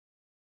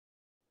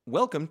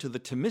Welcome to the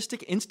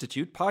Thomistic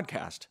Institute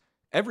podcast.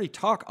 Every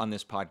talk on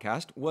this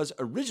podcast was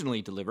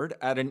originally delivered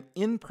at an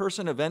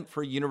in-person event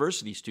for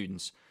university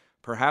students,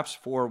 perhaps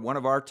for one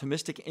of our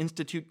Thomistic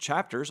Institute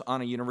chapters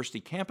on a university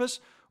campus,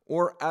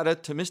 or at a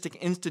Thomistic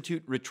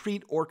Institute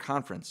retreat or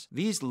conference.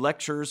 These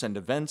lectures and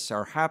events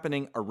are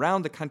happening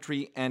around the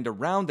country and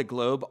around the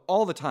globe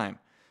all the time.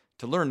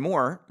 To learn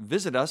more,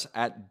 visit us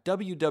at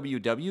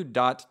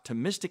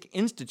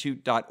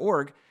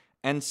www.thomisticinstitute.org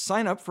and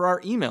sign up for our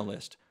email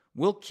list.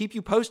 We'll keep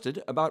you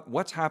posted about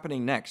what's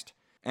happening next.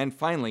 And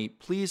finally,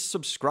 please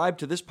subscribe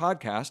to this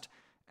podcast,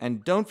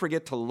 and don't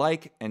forget to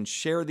like and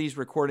share these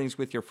recordings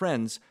with your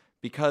friends,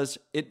 because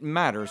it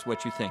matters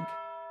what you think.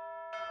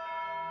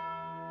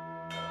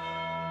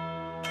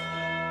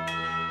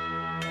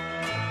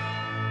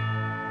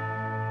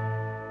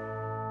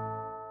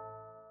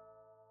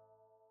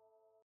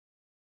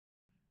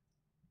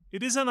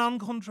 It is an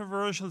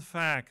uncontroversial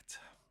fact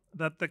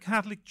that the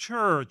Catholic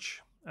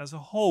Church as a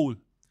whole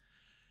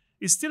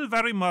is still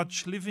very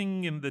much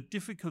living in the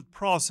difficult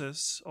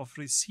process of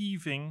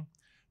receiving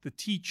the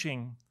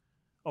teaching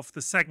of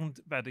the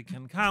Second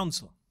Vatican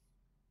Council.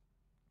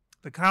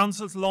 The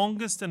Council's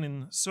longest and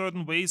in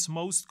certain ways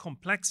most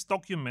complex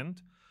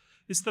document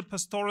is the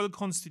Pastoral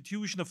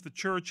Constitution of the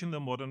Church in the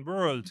Modern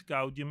World,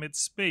 Gaudium et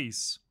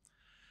Spes,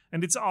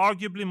 and its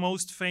arguably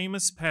most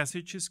famous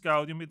passage is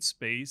Gaudium et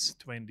Spes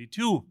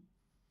 22,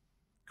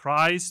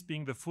 Christ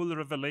being the full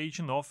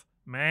revelation of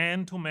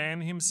man to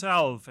man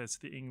himself, as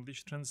the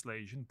English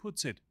translation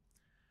puts it.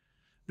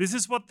 This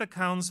is what the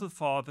Council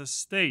Fathers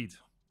state.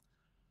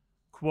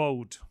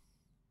 Quote,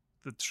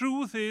 "The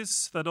truth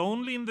is that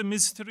only in the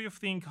mystery of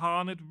the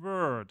incarnate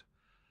Word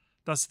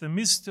does the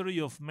mystery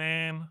of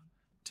man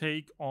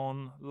take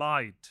on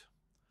light.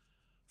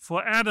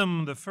 For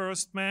Adam, the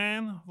first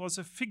man, was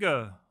a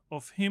figure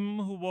of him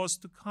who was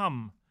to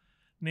come,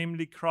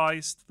 namely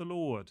Christ the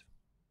Lord.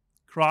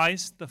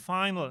 Christ, the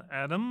final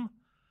Adam,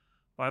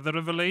 by the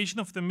revelation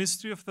of the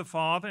mystery of the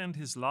Father and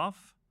his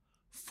love,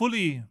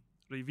 fully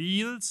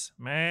reveals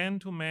man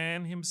to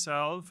man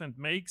himself and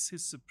makes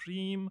his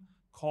supreme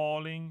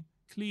calling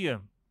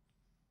clear.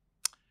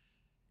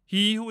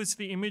 He who is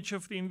the image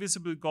of the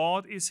invisible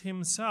God is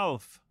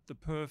himself the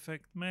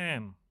perfect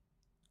man.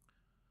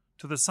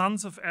 To the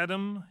sons of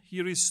Adam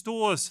he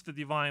restores the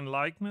divine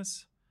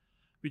likeness,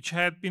 which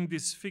had been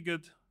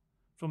disfigured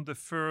from the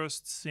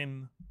first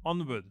sin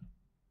onward."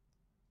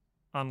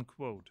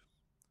 Unquote.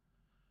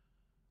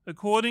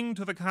 According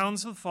to the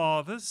Council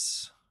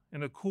Fathers,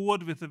 in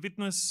accord with the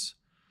witness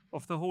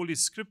of the Holy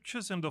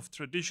Scriptures and of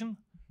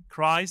tradition,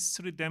 Christ's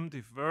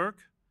redemptive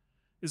work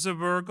is a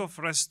work of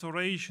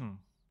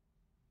restoration.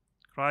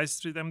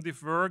 Christ's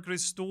redemptive work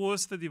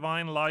restores the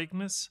divine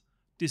likeness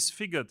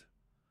disfigured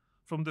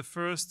from the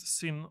first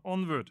sin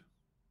onward.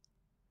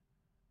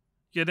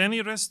 Yet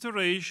any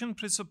restoration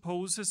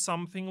presupposes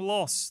something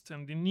lost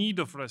and in need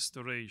of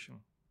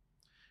restoration.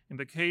 In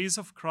the case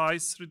of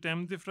Christ's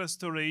redemptive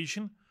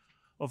restoration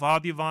of our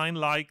divine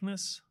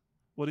likeness,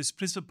 what is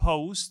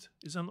presupposed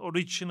is an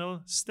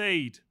original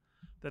state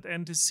that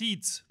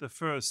antecedes the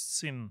first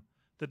sin,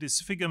 the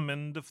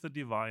disfigurement of the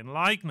divine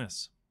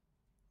likeness.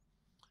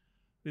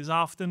 This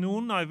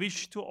afternoon I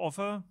wish to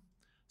offer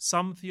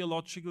some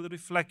theological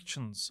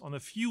reflections on a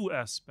few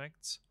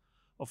aspects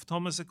of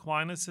Thomas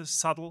Aquinas'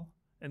 subtle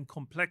and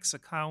complex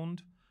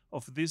account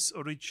of this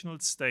original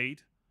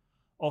state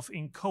of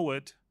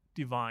inchoate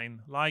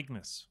divine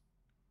likeness.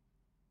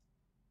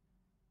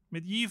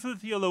 Medieval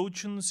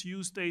theologians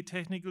used a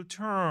technical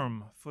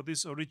term for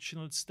this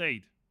original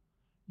state,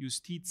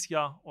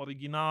 justitia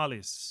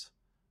originalis,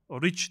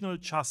 original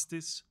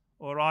justice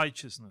or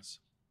righteousness.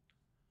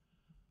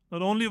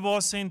 Not only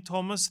was St.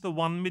 Thomas the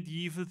one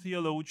medieval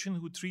theologian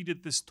who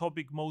treated this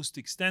topic most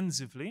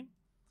extensively,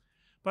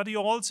 but he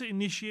also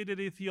initiated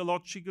a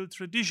theological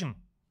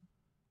tradition,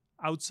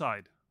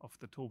 outside of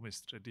the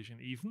Thomist tradition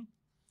even,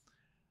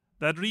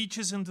 that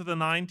reaches into the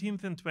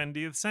 19th and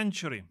 20th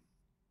century.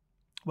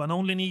 One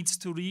only needs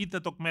to read the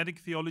dogmatic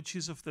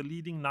theologies of the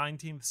leading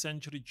 19th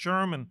century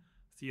German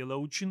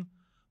theologian,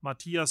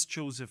 Matthias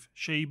Joseph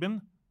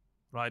Scheben,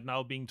 right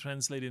now being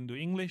translated into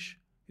English,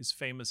 his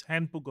famous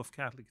Handbook of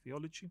Catholic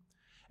Theology,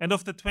 and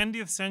of the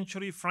 20th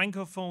century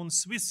Francophone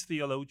Swiss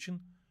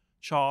theologian,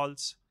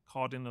 Charles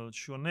Cardinal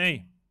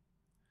Journet.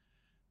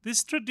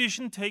 This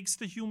tradition takes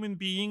the human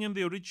being in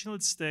the original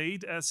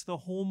state as the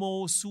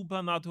homo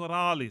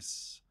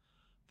supernaturalis,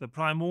 the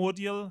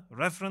primordial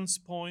reference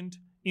point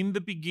in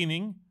the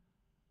beginning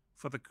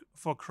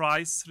for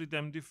Christ's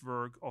redemptive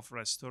work of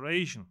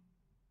restoration.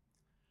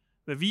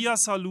 The via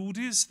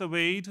salutis, the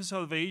way to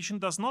salvation,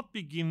 does not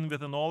begin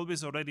with an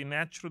always already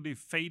naturally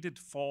fated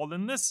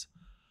fallenness,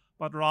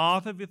 but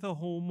rather with a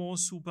homo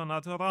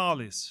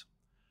supernaturalis,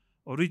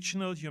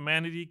 original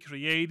humanity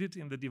created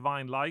in the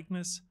divine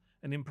likeness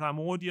and in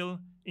primordial,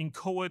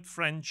 inchoate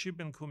friendship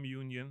and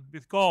communion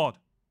with God.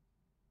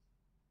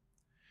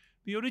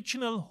 The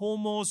original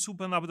homo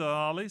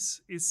supernaturalis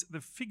is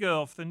the figure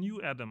of the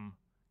new Adam,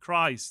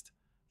 Christ,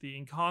 the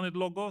incarnate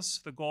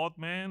Logos, the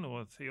God-man,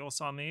 or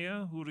Theos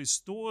Anea, who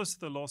restores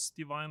the lost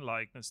divine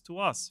likeness to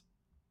us.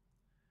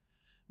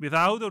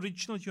 Without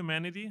original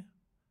humanity,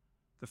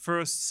 the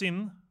first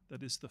sin,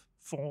 that is the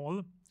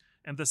fall,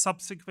 and the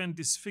subsequent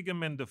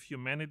disfigurement of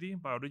humanity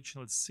by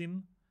original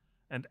sin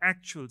and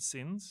actual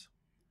sins,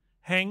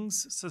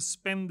 hangs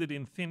suspended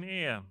in thin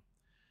air,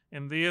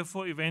 and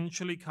therefore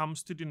eventually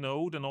comes to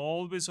denote an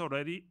always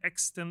already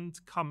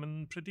extant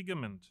common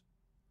predicament.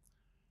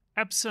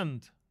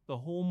 Absent the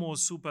homo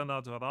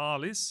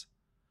supernaturalis,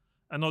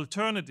 an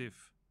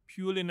alternative,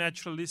 purely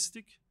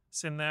naturalistic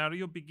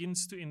scenario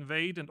begins to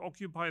invade and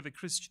occupy the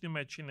Christian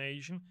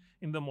imagination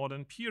in the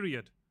modern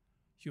period,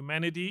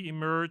 humanity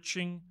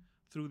emerging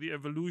through the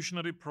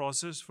evolutionary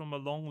process from a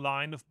long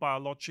line of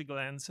biological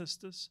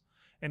ancestors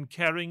and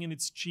carrying in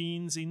its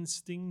genes,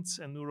 instincts,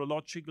 and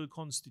neurological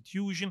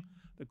constitution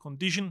the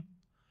condition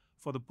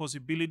for the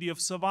possibility of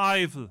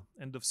survival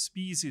and of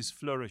species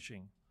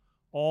flourishing,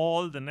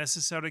 all the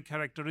necessary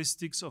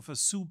characteristics of a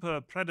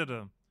super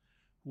predator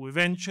who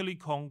eventually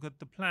conquered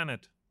the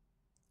planet.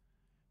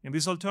 In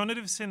this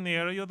alternative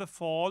scenario, the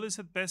fall is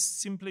at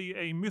best simply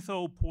a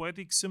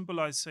mytho-poetic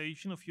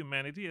symbolization of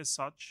humanity as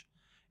such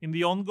in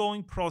the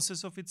ongoing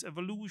process of its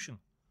evolution,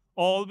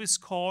 always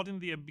caught in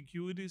the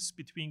ambiguities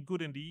between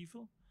good and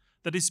evil,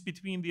 that is,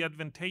 between the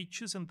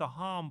advantageous and the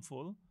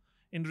harmful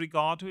in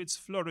regard to its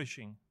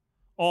flourishing,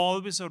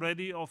 always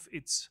aware of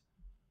its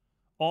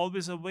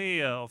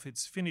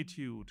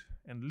finitude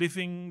and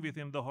living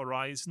within the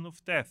horizon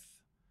of death,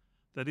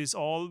 that is,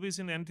 always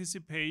in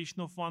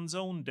anticipation of one's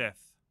own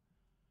death,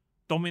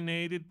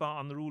 dominated by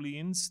unruly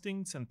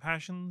instincts and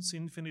passions,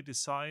 infinite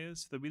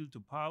desires, the will to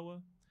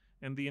power,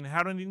 and the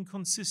inherent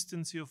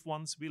inconsistency of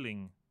one's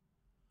willing.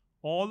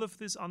 All of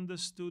this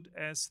understood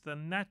as the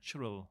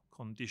natural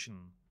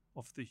condition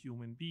of the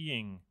human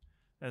being,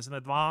 as an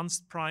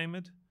advanced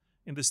primate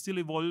in the still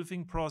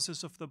evolving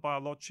process of the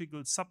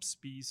biological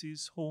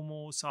subspecies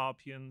Homo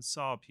sapiens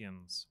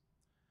sapiens.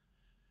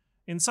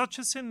 In such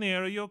a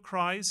scenario,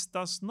 Christ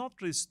does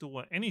not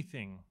restore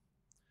anything,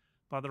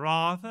 but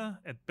rather,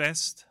 at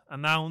best,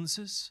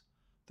 announces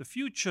the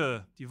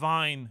future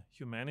divine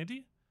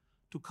humanity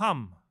to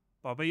come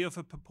by way of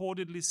a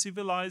purportedly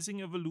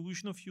civilizing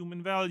evolution of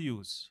human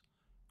values.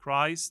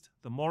 Christ,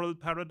 the moral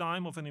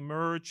paradigm of an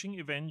emerging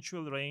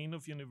eventual reign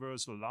of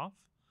universal love,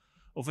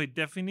 of a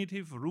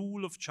definitive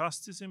rule of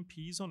justice and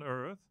peace on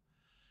earth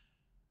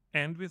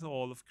and with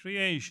all of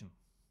creation.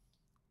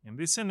 In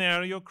this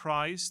scenario,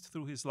 Christ,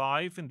 through his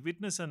life and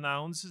witness,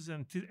 announces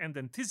and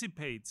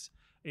anticipates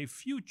a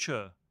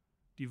future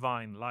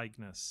divine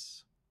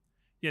likeness.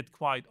 Yet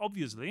quite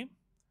obviously,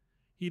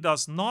 he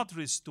does not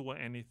restore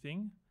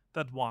anything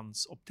that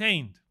once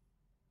obtained.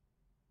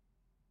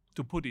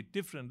 To put it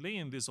differently,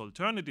 in this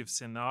alternative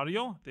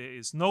scenario, there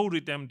is no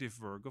redemptive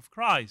work of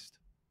Christ.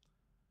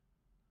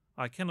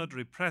 I cannot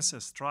repress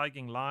a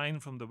striking line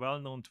from the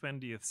well-known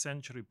 20th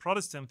century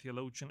Protestant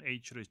theologian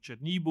H.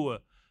 Richard Niebuhr,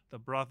 the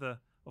brother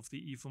of the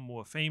even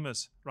more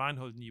famous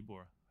Reinhold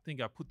Niebuhr. I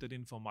think I put that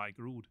in for Mike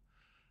Rood.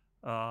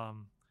 A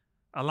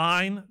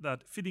line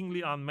that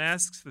fittingly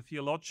unmasks the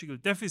theological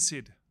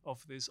deficit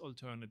of this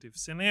alternative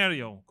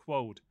scenario.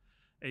 Quote,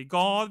 "A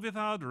God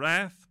without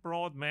wrath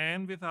brought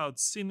man without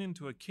sin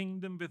into a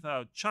kingdom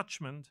without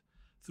judgment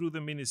through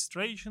the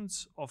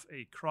ministrations of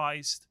a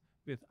Christ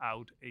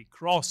without a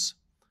cross."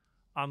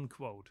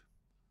 Unquote.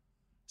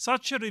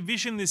 Such a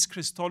revisionist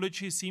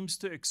Christology seems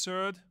to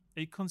exert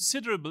a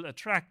considerable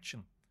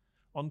attraction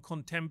on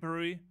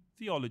contemporary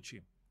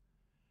theology.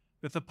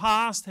 With the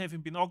past having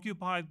been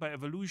occupied by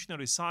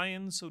evolutionary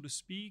science, so to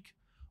speak,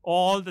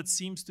 all that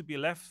seems to be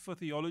left for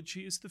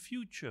theology is the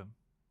future.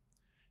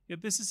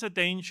 Yet this is a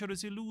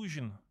dangerous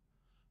illusion,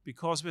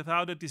 because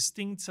without a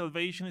distinct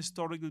salvation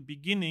historical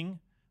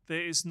beginning,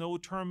 there is no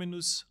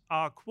terminus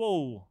a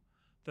quo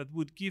that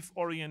would give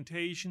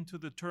orientation to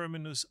the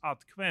terminus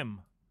ad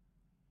quem.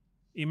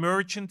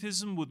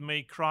 Emergentism would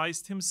make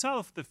Christ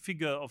himself the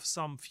figure of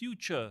some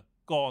future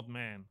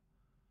God-man,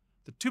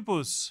 the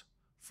typus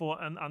for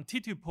an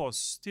antitypos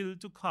still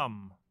to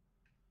come.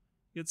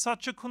 Yet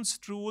such a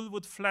construal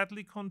would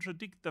flatly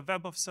contradict the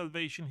web of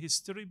salvation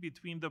history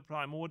between the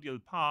primordial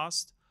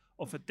past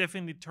of a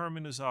definite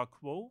terminus a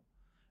quo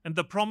and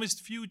the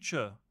promised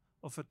future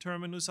of a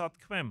terminus ad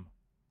quem,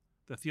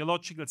 the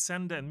theological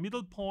center and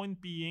middle point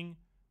being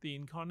the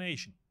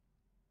Incarnation.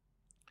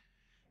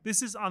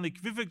 This is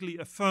unequivocally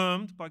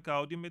affirmed by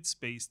Gaudium et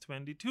Spes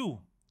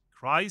 22.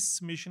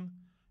 Christ's mission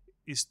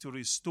is to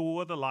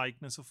restore the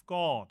likeness of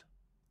God.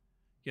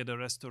 Yet a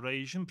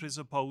restoration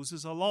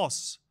presupposes a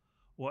loss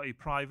or a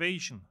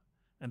privation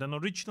and an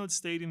original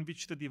state in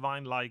which the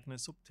divine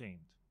likeness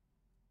obtained.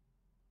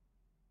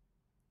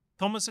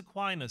 Thomas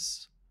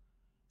Aquinas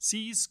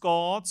sees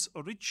God's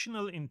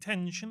original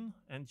intention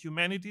and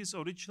humanity's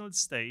original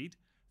state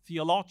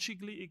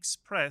theologically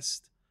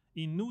expressed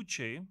in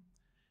nuce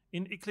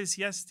in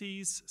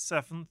Ecclesiastes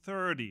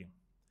 7:30.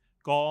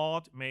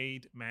 God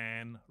made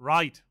man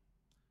right.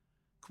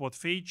 Quod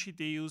feci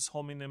Deus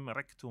hominem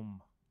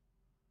rectum.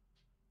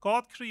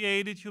 God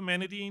created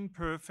humanity in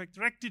perfect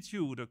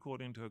rectitude,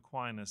 according to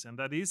Aquinas, and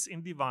that is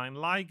in divine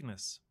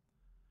likeness.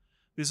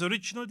 This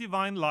original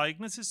divine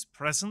likeness is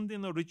present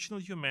in original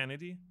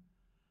humanity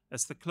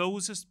as the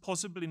closest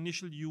possible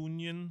initial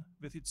union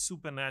with its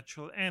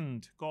supernatural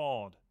end,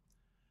 God.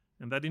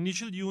 And that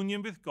initial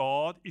union with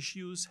God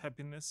issues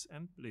happiness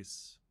and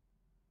bliss.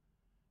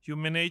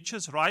 Human nature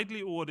is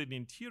rightly ordered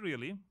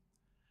interiorly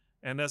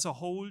and as a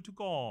whole to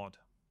God.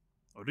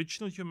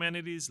 Original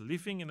humanity is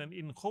living in an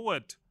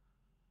inchoate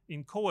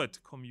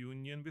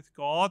communion with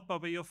God by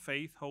way of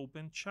faith, hope,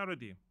 and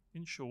charity.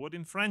 In short,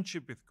 in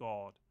friendship with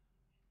God.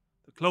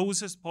 The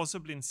closest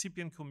possible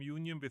incipient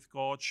communion with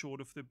God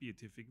short of the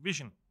beatific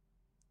vision.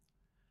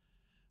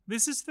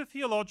 This is the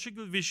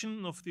theological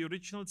vision of the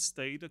original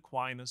state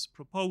Aquinas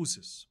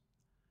proposes.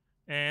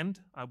 And,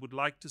 I would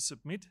like to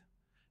submit,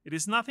 it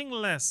is nothing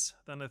less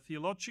than a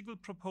theological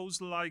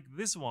proposal like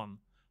this one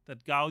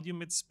that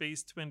Gaudium et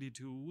Spes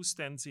 22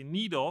 stands in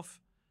need of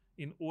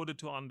in order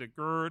to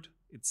undergird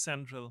its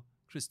central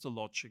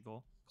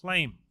Christological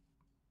claim.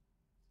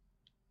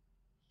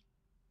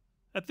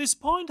 At this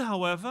point,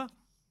 however,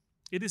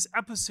 it is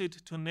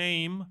apposite to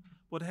name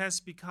what has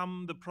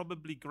become the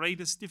probably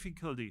greatest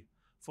difficulty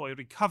for a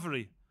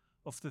recovery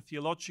of the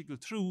theological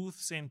truth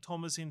St.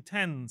 Thomas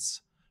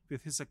intends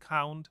with his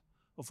account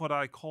of what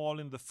I call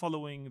in the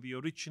following the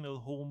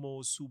original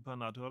Homo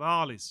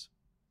Supernaturalis.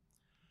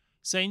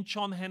 St.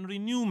 John Henry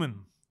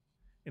Newman,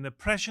 in a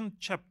prescient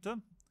chapter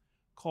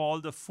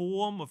called A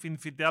Form of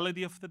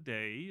Infidelity of the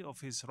Day,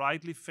 of his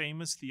rightly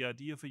famous The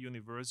Idea of a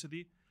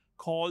University,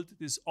 called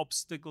this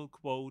obstacle,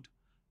 quote,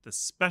 the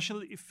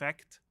special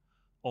effect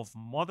of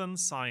modern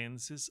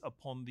sciences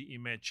upon the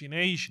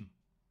imagination,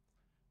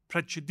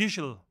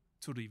 prejudicial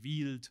to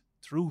revealed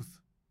truth,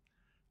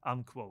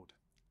 unquote.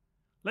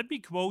 Let me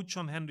quote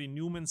John Henry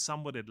Newman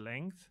somewhat at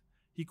length.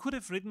 He could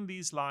have written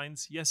these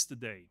lines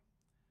yesterday,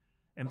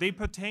 and they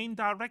pertain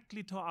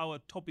directly to our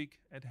topic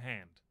at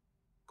hand.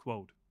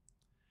 Quote,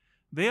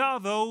 there are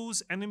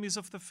those enemies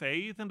of the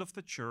faith and of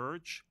the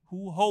church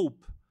who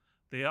hope.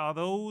 There are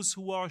those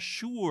who are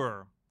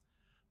sure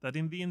that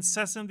in the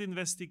incessant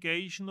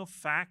investigation of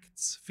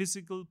facts,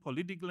 physical,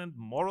 political, and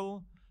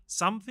moral,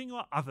 something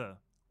or other,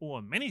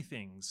 or many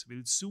things,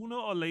 will sooner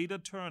or later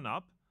turn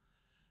up,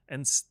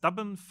 and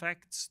stubborn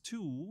facts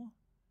too,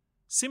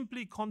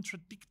 simply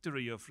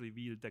contradictory of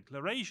revealed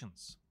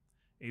declarations.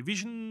 A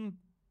vision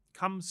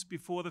comes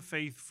before the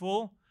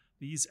faithful.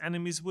 These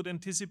enemies would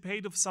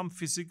anticipate of some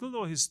physical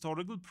or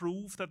historical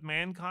proof that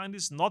mankind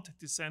is not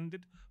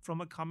descended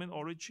from a common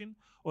origin,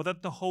 or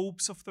that the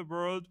hopes of the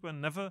world were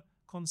never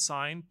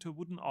consigned to a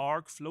wooden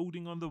ark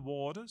floating on the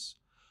waters,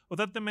 or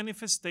that the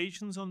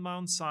manifestations on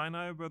Mount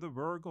Sinai were the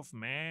work of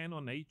man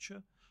or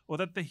nature, or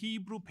that the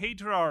Hebrew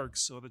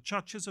patriarchs or the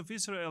judges of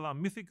Israel are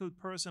mythical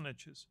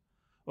personages,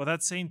 or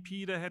that St.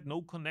 Peter had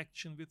no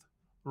connection with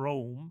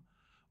Rome,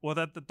 or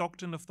that the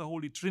doctrine of the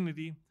Holy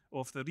Trinity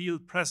or of the real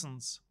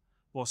presence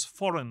was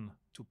foreign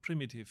to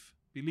primitive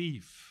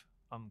belief,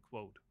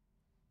 unquote.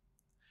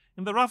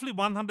 In the roughly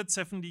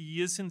 170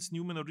 years since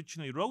Newman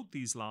originally wrote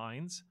these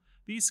lines,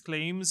 these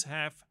claims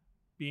have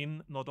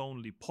been not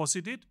only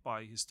posited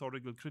by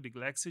historical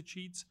critical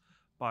exegetes,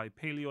 by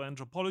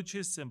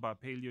paleoanthropologists, and by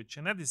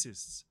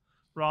paleogeneticists.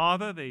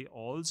 Rather, they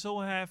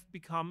also have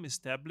become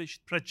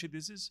established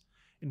prejudices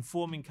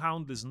informing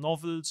countless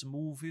novels,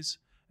 movies,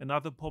 and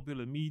other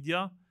popular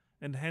media,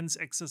 and hence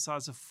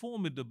exercise a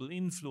formidable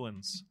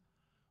influence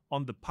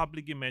on the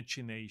public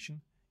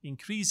imagination,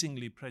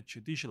 increasingly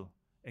prejudicial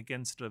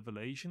against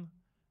revelation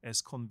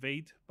as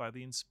conveyed by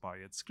the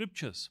inspired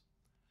scriptures.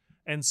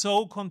 And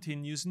so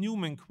continues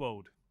Newman,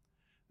 quote,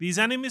 these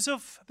enemies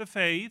of the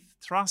faith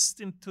thrust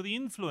into the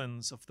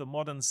influence of the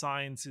modern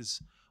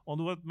sciences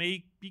on what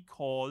may be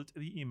called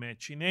the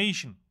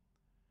imagination.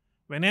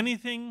 When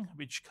anything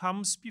which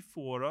comes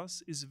before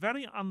us is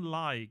very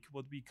unlike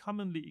what we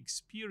commonly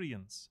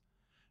experience,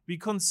 we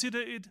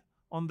consider it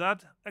on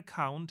that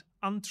account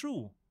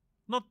untrue,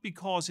 not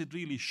because it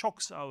really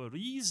shocks our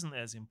reason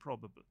as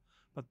improbable,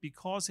 but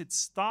because it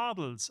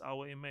startles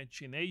our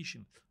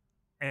imagination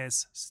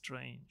as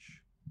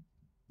strange.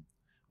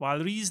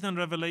 While reason and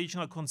revelation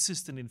are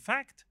consistent in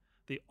fact,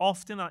 they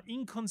often are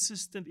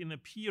inconsistent in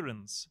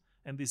appearance,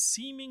 and this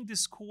seeming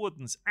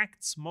discordance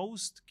acts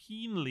most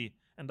keenly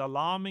and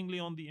alarmingly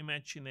on the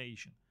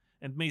imagination,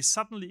 and may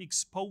suddenly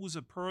expose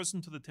a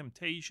person to the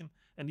temptation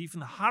and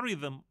even hurry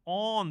them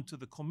on to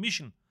the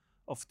commission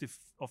of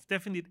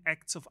definite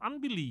acts of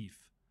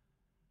unbelief,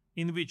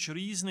 in which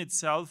reason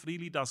itself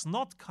really does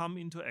not come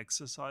into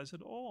exercise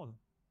at all.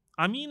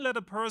 I mean, let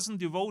a person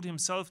devote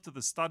himself to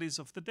the studies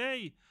of the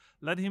day.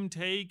 Let him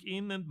take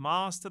in and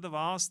master the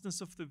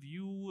vastness of the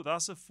view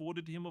thus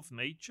afforded him of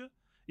nature,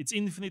 its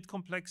infinite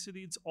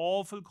complexity, its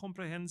awful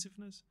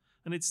comprehensiveness,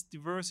 and its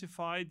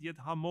diversified yet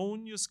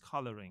harmonious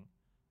coloring.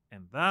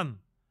 And then,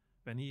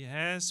 when he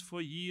has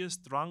for years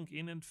drunk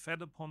in and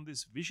fed upon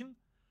this vision,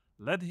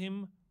 let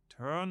him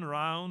turn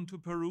round to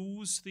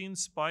peruse the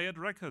inspired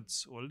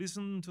records or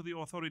listen to the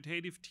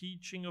authoritative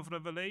teaching of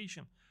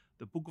Revelation,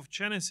 the book of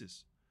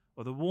Genesis,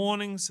 or the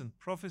warnings and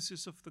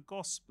prophecies of the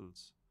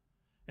Gospels.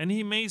 And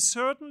he may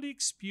certainly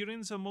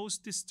experience a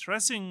most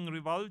distressing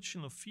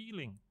revulsion of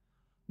feeling,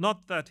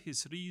 not that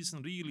his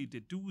reason really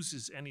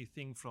deduces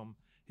anything from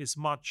his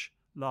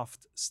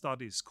much-loved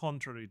studies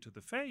contrary to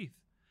the faith,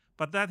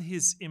 but that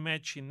his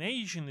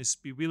imagination is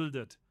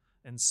bewildered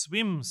and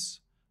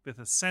swims with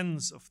a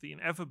sense of the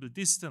ineffable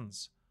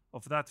distance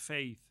of that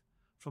faith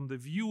from the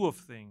view of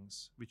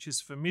things which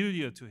is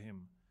familiar to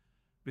him,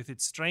 with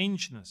its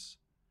strangeness,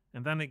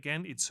 and then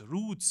again its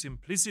rude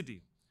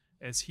simplicity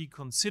as he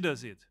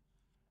considers it,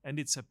 and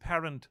its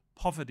apparent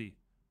poverty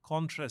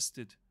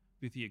contrasted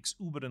with the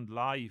exuberant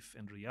life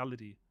and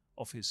reality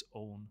of his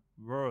own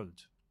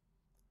world."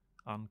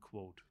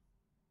 Unquote.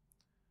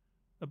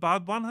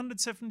 About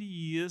 170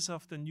 years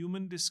after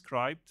Newman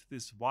described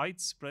this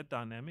widespread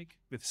dynamic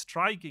with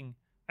striking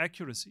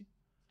accuracy,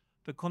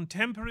 the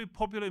contemporary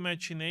popular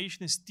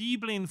imagination is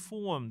deeply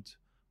informed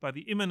by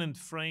the immanent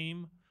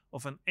frame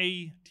of an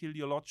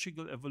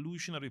a-teleological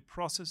evolutionary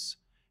process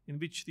in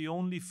which the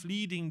only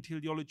fleeting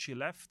teleology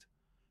left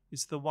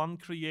is the one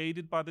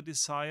created by the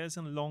desires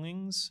and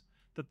longings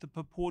that the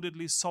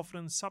purportedly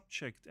sovereign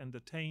subject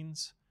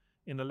entertains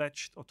in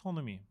alleged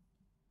autonomy.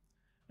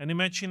 An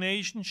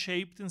imagination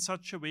shaped in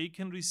such a way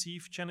can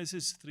receive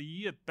Genesis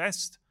 3 at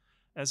best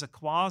as a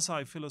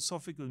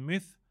quasi-philosophical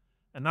myth,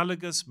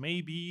 analogous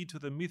maybe to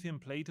the myth in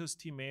Plato's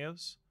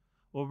Timaeus,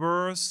 or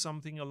worse,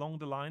 something along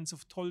the lines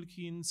of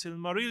Tolkien's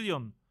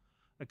Silmarillion,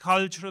 a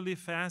culturally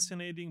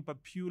fascinating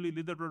but purely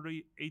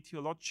literary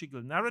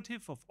atheological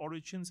narrative of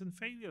origins and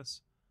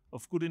failures,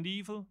 of good and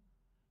evil,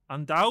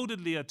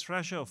 undoubtedly a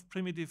treasure of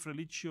primitive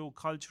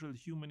religio-cultural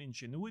human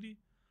ingenuity,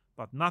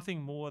 but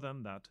nothing more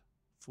than that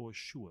for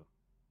sure.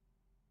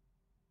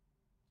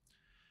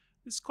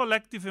 This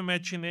collective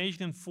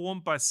imagination,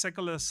 informed by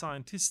secular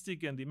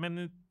scientific and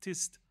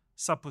immanentist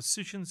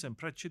suppositions and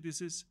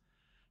prejudices,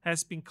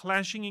 has been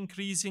clashing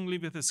increasingly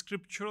with the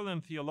scriptural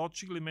and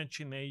theological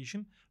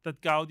imagination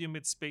that Gaudium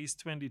et Spes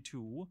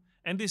 22,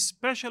 and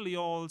especially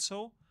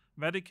also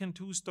Vatican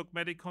II's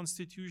dogmatic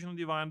constitutional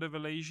divine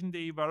revelation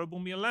Dei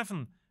Verbum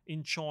 11,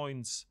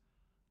 enjoins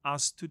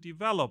us to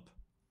develop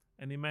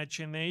an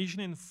imagination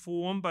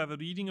informed by the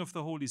reading of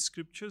the Holy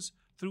Scriptures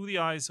through the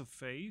eyes of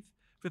faith,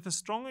 with a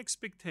strong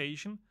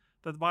expectation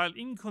that while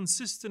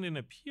inconsistent in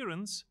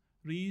appearance,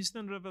 reason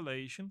and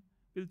revelation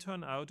will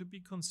turn out to be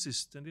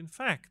consistent in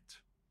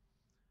fact.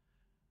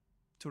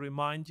 To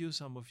remind you,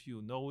 some of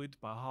you know it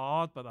by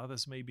heart, but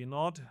others maybe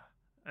not,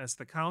 as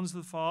the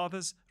Council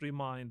Fathers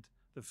remind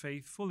the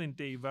faithful in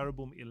Dei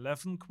Verbum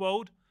 11,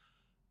 quote,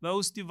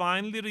 "Those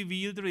divinely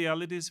revealed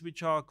realities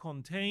which are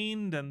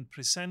contained and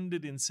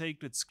presented in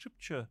sacred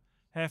scripture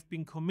have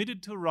been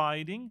committed to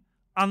writing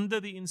under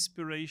the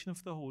inspiration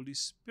of the Holy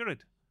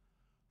Spirit.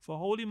 For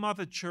Holy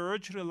Mother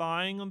Church,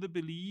 relying on the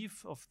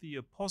belief of the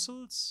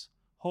apostles,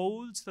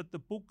 holds that the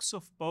books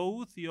of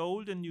both the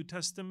Old and New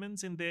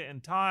Testaments in their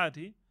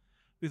entirety,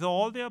 with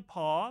all their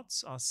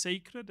parts, are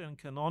sacred and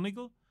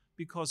canonical,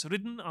 because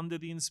written under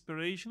the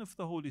inspiration of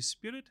the Holy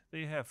Spirit,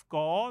 they have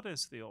God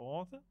as their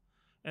author,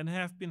 and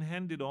have been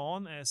handed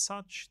on as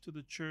such to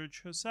the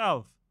Church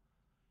herself.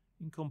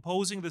 In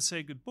composing the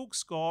sacred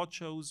books, God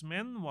chose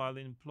men while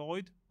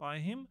employed by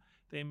him.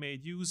 They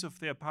made use of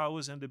their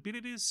powers and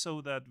abilities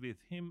so that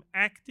with him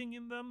acting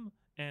in them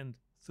and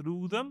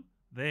through them,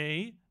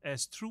 they,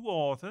 as true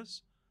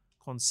authors,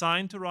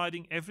 consigned to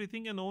writing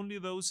everything and only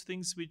those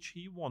things which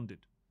he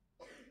wanted.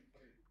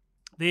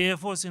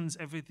 Therefore, since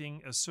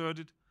everything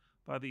asserted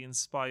by the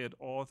inspired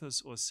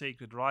authors or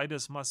sacred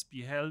writers must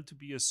be held to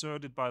be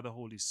asserted by the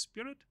Holy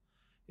Spirit,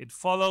 it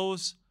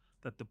follows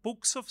that the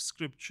books of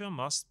Scripture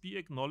must be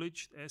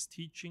acknowledged as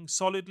teaching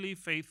solidly,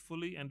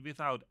 faithfully, and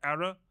without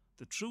error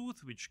the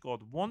truth which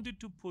God wanted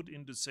to put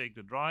into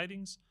sacred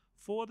writings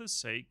for the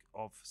sake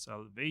of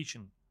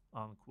salvation."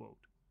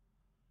 Unquote.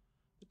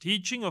 The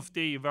teaching of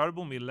Dei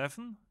Verbum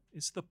 11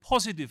 is the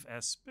positive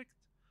aspect,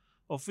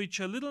 of which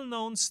a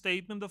little-known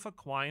statement of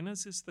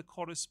Aquinas is the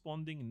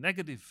corresponding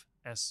negative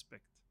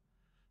aspect.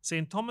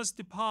 St. Thomas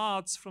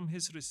departs from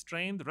his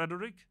restrained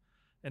rhetoric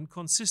and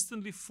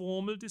consistently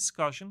formal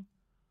discussion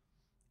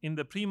in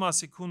the Prima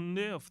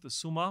Secundae of the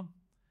Summa,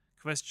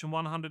 question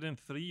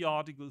 103,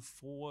 Article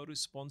 4,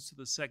 response to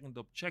the second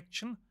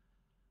objection,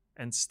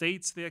 and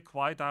states there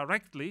quite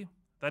directly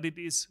that it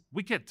is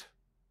wicked,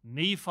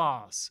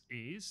 nefas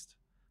est,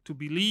 to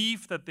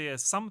believe that there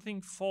is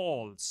something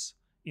false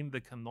in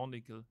the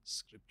canonical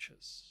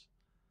scriptures.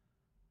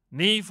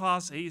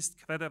 Nefas est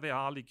credere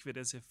aliquid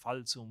esse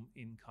falsum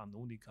in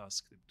canonica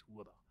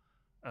scriptura.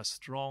 A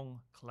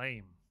strong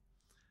claim.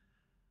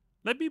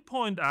 Let me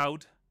point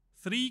out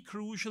three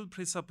crucial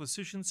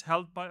presuppositions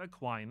held by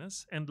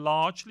Aquinas and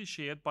largely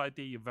shared by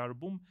Dei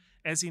Verbum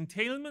as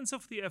entailments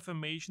of the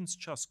affirmations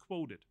just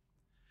quoted.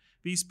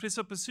 These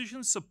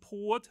presuppositions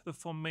support the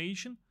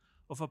formation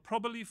of a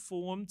properly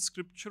formed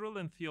scriptural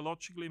and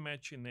theological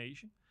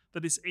imagination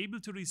that is able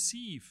to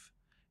receive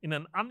in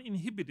an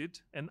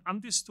uninhibited and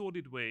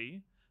undistorted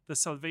way the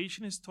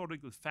salvation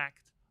historical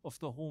fact of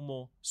the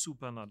homo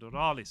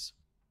supernaturalis.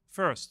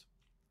 First,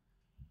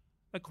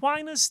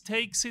 Aquinas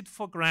takes it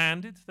for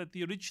granted that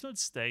the original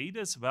state,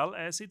 as well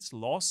as its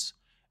loss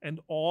and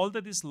all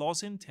that this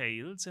loss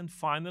entails, and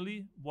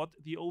finally what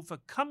the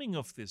overcoming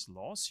of this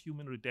loss,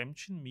 human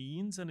redemption,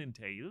 means and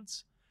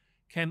entails,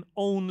 can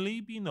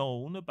only be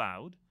known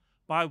about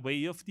by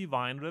way of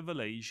divine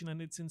revelation and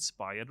its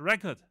inspired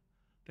record,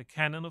 the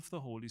canon of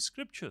the Holy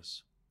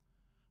Scriptures.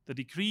 The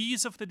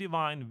decrees of the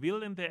divine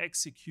will and their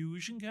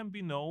execution can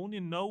be known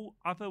in no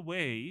other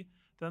way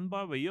than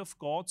by way of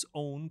God's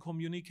own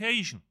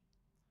communication,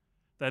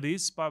 that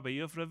is, by way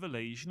of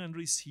revelation and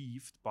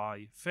received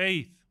by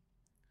faith.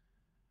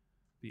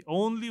 The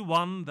only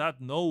one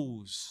that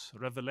knows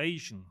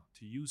revelation,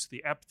 to use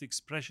the apt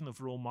expression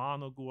of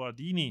Romano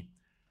Guardini,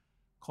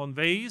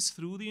 conveys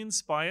through the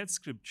inspired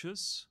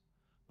scriptures,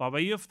 by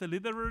way of the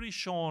literary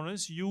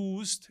genres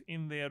used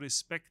in their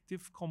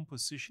respective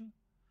composition,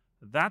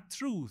 that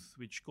truth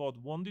which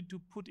God wanted to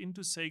put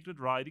into sacred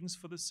writings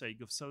for the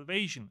sake of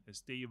salvation,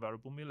 as Dei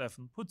Verbum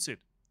 11 puts it.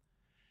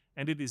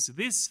 And it is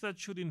this that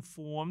should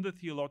inform the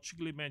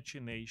theological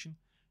imagination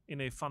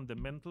in a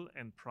fundamental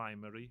and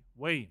primary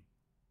way.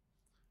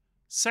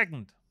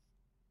 Second,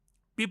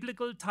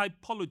 biblical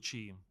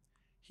typology.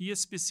 Here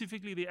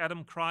specifically the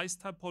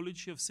Adam-Christ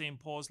typology of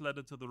St. Paul's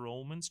letter to the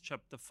Romans,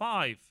 chapter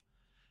 5,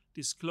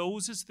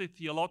 discloses the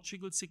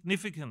theological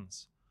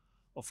significance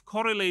of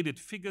correlated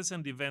figures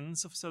and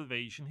events of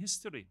salvation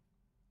history.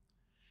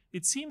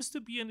 It seems to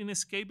be an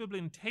inescapable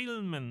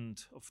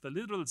entailment of the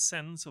literal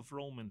sense of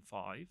Romans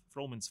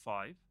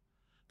 5,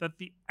 that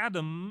the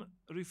Adam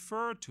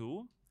referred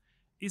to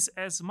is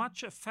as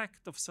much a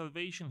fact of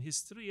salvation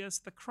history as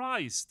the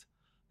Christ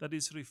that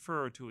is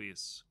referred to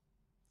is.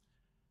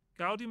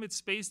 Gaudium et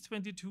Spes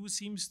 22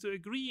 seems to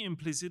agree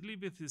implicitly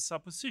with this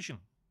supposition.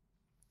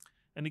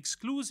 An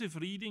exclusive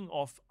reading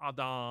of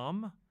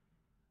Adam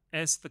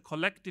as the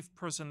collective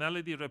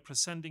personality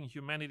representing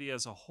humanity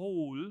as a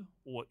whole,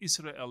 or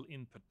Israel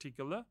in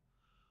particular,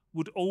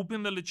 would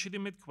open the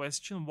legitimate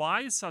question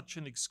why such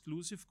an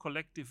exclusive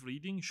collective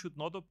reading should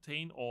not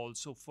obtain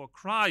also for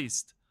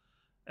Christ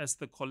as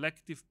the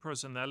collective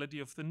personality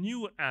of the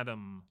new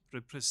Adam,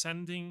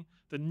 representing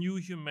the new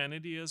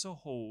humanity as a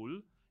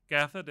whole,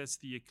 gathered as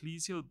the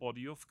ecclesial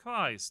body of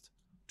Christ,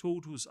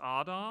 totus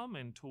Adam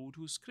and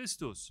totus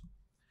Christus.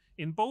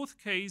 In both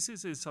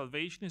cases, a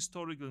salvation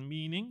historical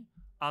meaning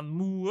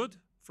unmoored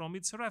from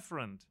its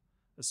referent,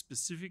 a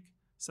specific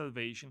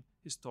salvation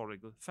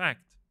historical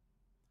fact.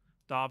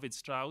 David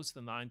Strauss, the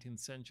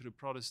 19th century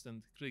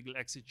Protestant critical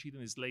exegete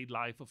in his late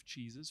Life of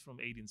Jesus from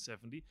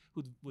 1870,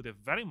 who would have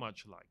very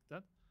much liked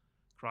that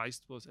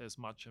Christ was as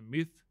much a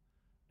myth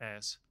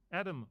as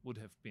Adam would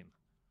have been,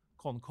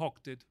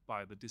 concocted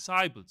by the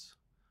disciples.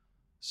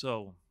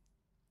 So,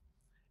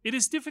 it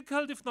is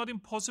difficult, if not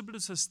impossible, to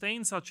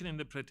sustain such an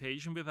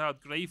interpretation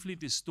without gravely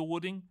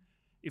distorting,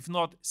 if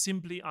not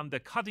simply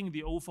undercutting,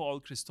 the overall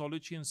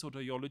Christology and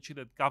soteriology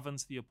that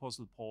governs the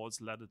Apostle Paul's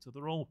letter to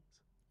the Romans.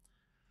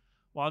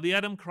 While the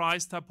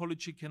Adam-Christ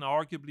typology can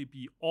arguably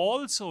be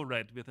also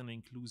read with an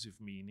inclusive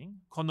meaning,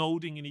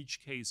 connoting in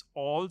each case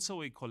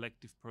also a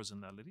collective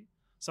personality,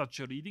 such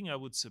a reading, I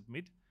would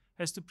submit,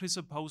 has to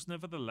presuppose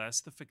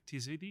nevertheless the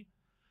facticity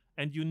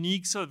and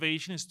unique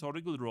salvation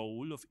historical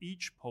role of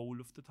each pole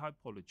of the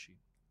typology,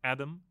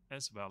 Adam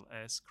as well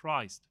as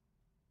Christ.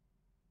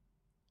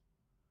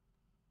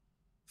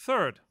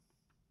 Third,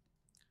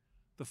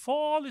 the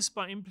fall is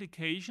by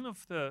implication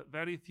of the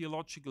very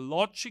theological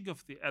logic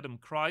of the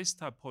Adam-Christ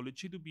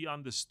typology to be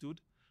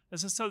understood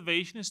as a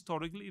salvation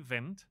historical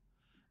event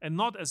and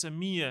not as a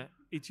mere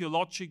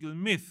etiological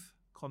myth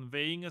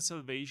conveying a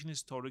salvation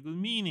historical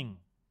meaning.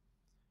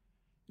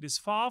 It is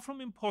far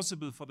from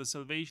impossible for the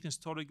salvation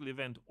historical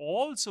event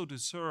also to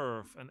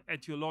serve an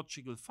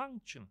etiological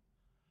function,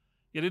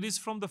 yet it is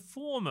from the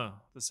former,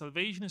 the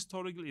salvation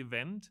historical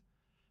event,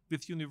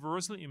 with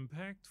universal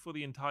impact for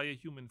the entire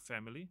human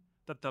family,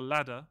 that the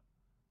latter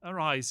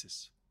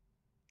arises.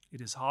 It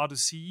is hard to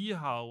see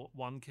how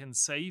one can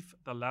save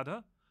the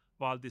latter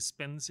while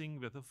dispensing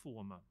with the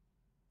former.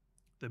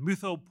 The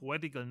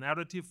mytho-poetical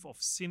narrative of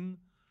sin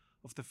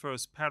of the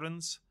first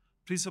parents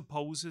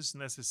presupposes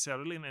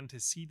necessarily an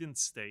antecedent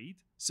state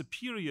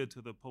superior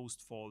to the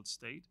post-fall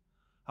state,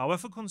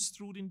 however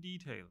construed in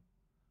detail,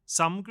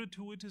 some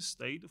gratuitous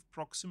state of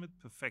proximate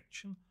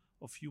perfection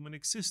of human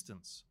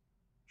existence,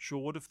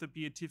 short of the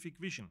beatific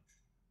vision,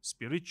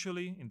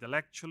 spiritually,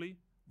 intellectually,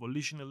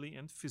 volitionally,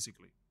 and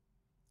physically.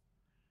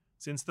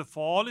 Since the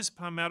fall is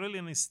primarily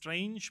an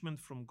estrangement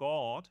from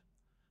God,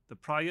 the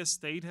prior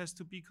state has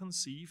to be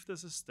conceived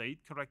as a state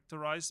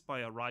characterized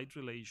by a right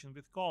relation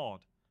with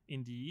God,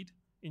 indeed,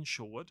 in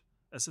short,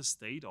 as a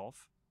state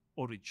of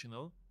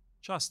original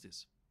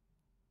justice.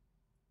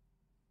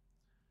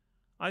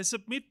 I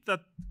submit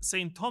that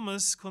St.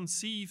 Thomas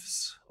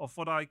conceives of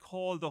what I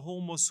call the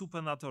homo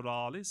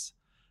supernaturalis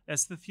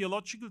as the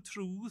theological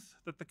truth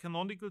that the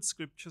canonical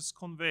scriptures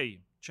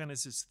convey,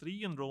 Genesis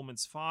 3 and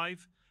Romans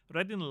 5,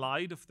 read in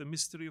light of the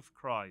mystery of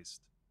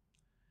Christ.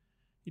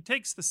 He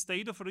takes the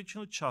state of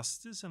original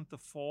justice and the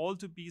fall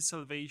to be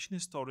salvation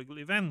historical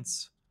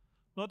events,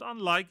 not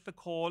unlike the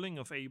calling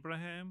of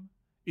Abraham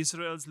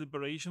Israel's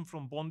liberation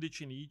from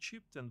bondage in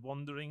Egypt and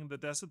wandering in the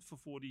desert for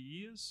 40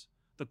 years,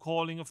 the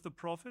calling of the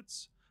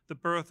prophets, the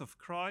birth of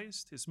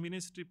Christ, his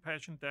ministry,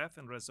 passion, death,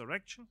 and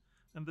resurrection,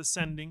 and the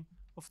sending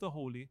of the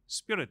Holy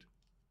Spirit.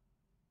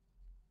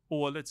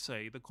 Or let's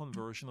say the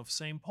conversion of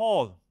St.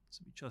 Paul,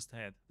 so we just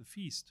had the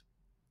feast.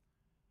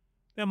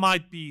 There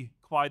might be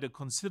quite a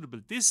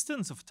considerable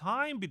distance of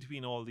time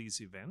between all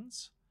these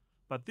events,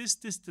 but this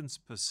distance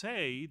per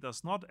se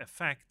does not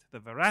affect the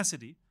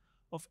veracity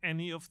of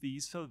any of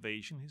these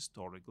salvation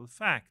historical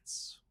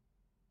facts.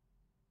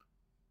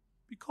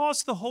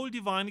 Because the whole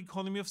divine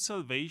economy of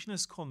salvation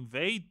as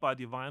conveyed by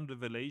divine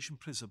revelation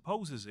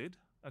presupposes it,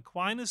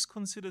 Aquinas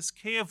considers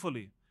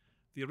carefully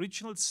the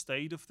original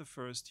state of the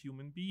first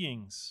human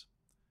beings.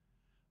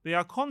 They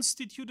are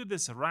constituted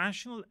as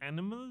rational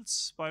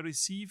animals by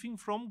receiving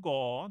from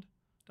God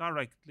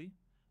directly,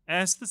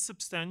 as the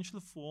substantial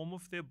form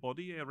of their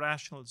body, a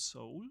rational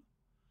soul,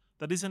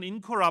 that is an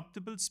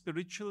incorruptible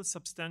spiritual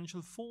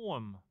substantial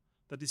form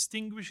that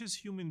distinguishes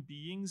human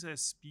beings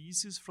as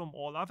species from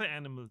all other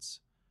animals,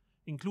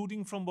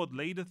 including from what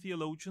later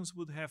theologians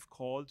would have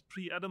called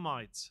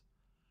pre-Adamites,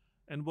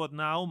 and what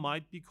now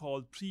might be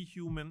called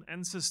pre-human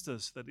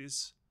ancestors, that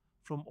is,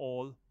 from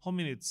all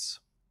hominids.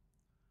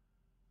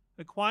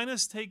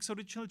 Aquinas takes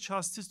original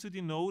justice to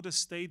denote a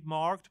state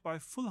marked by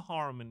full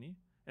harmony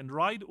and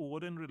right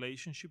order in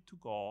relationship to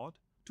God,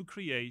 to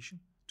creation,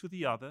 to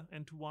the other,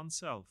 and to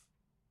oneself.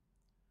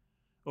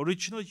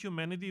 Original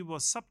humanity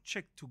was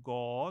subject to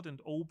God and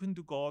open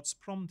to God's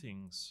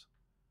promptings.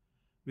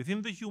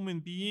 Within the human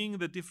being,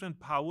 the different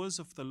powers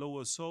of the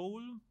lower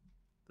soul,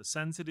 the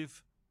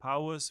sensitive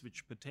powers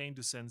which pertain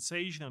to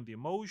sensation and the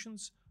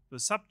emotions, were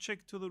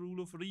subject to the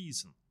rule of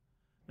reason,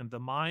 and the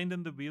mind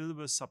and the will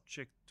were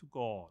subject to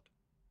God.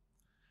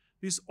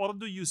 This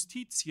ordo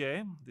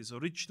justitiae, this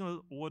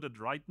original ordered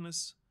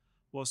rightness,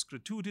 was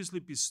gratuitously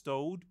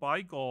bestowed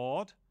by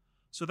God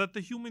so that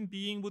the human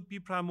being would be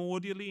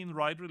primordially in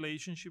right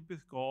relationship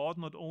with God,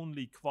 not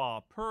only qua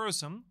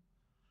person,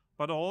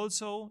 but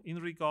also in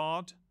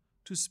regard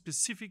to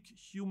specific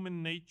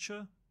human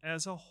nature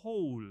as a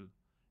whole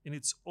in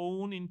its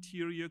own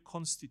interior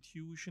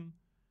constitution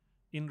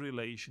in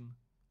relation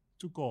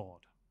to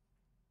God.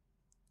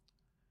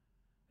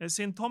 As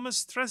St. Thomas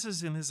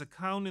stresses in his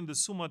account in the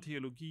Summa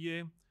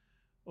Theologiae,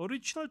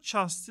 original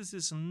justice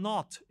is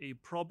not a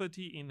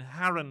property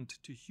inherent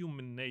to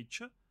human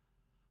nature,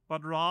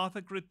 but rather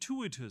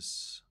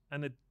gratuitous,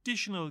 an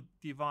additional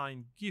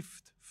divine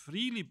gift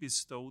freely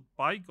bestowed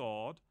by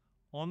God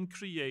on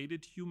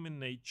created human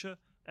nature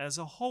as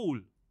a whole,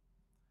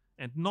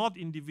 and not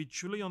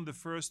individually on the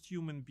first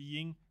human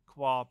being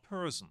qua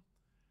person.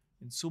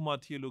 In Summa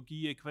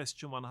Theologiae,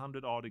 question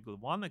 100, article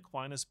 1,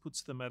 Aquinas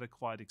puts the matter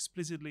quite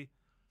explicitly.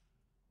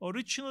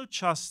 Original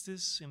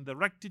justice, in the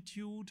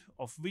rectitude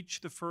of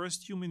which the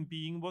first human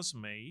being was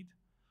made,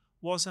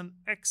 was an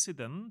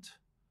accident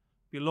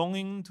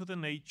belonging to the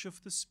nature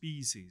of the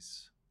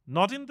species,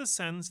 not in the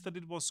sense that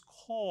it was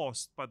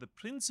caused by the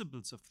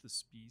principles of the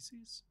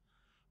species,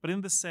 but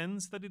in the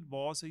sense that it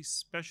was a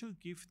special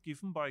gift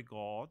given by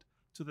God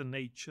to the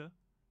nature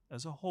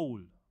as a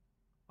whole."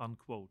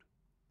 Unquote.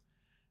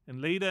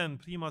 And later in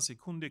Prima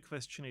Secundae,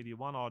 question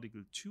 81,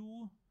 article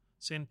 2,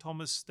 St.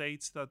 Thomas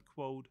states that,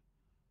 quote,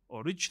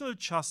 "Original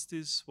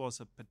justice was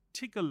a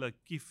particular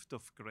gift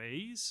of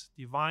grace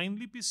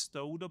divinely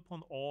bestowed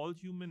upon all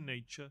human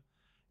nature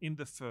in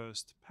the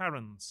first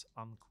parents."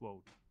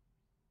 Unquote.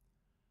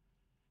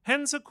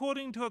 Hence,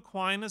 according to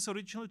Aquinas,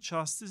 original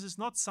justice is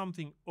not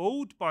something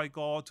owed by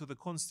God to the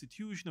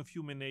constitution of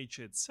human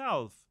nature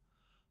itself,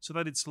 so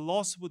that its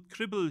loss would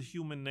cripple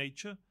human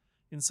nature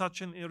in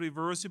such an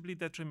irreversibly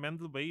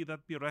detrimental way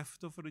that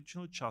bereft of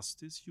original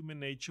justice, human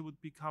nature would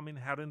become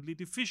inherently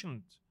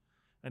deficient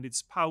and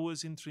its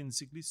powers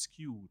intrinsically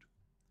skewed.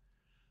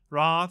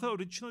 Rather,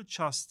 original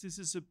justice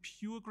is a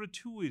pure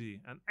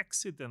gratuity, an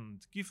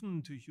accident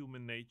given to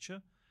human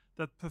nature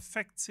that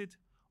perfects it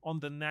on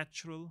the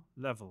natural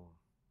level.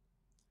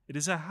 It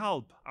is a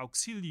help,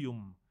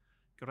 auxilium,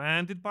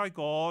 granted by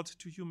God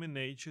to human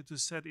nature to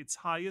set its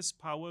highest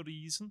power,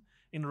 reason,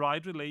 in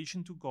right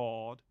relation to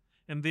God,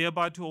 and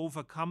thereby to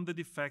overcome the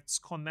defects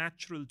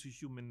connatural to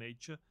human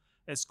nature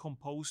as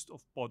composed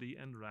of body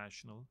and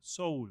rational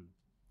soul.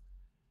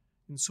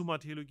 In Summa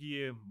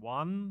Theologiae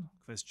 1,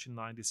 question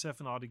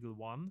 97, article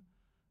 1,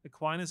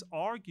 Aquinas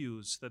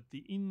argues that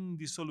the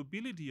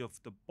indissolubility of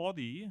the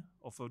body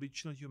of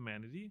original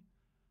humanity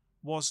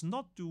was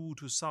not due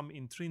to some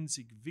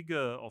intrinsic vigor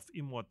of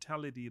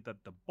immortality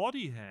that the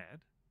body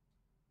had,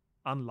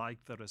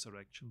 unlike the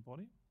resurrection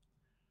body,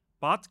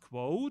 but,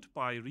 quote,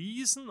 "by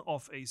reason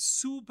of a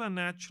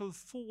supernatural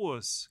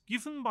force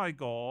given by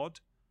God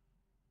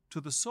to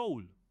the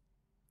soul,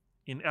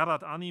 in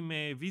erat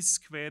animae vis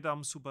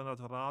quaedam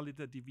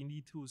supernaturaliter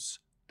divinitus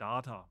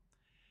data,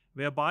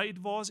 whereby it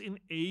was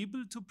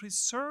enabled to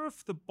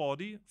preserve the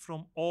body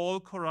from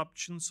all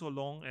corruption so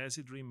long as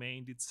it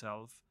remained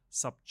itself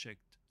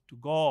subject to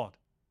God."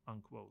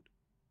 Unquote.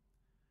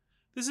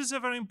 This is a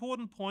very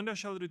important point I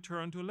shall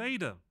return to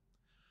later.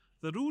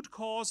 the root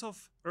cause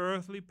of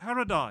earthly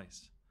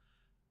paradise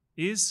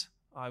is,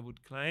 I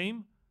would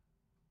claim,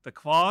 the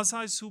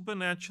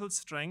quasi-supernatural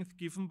strength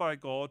given by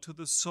God to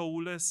the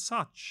soul as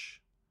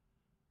such.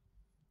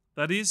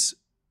 That is,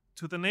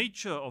 to the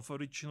nature of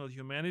original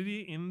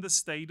humanity in the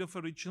state of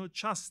original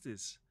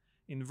justice,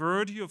 in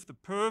virtue of the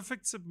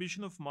perfect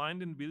submission of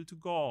mind and will to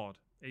God,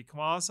 a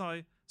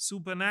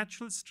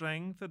quasi-supernatural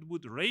strength that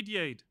would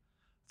radiate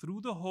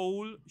through the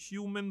whole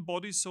human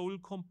body-soul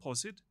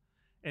composite,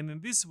 and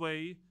in this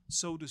way,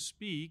 so to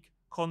speak,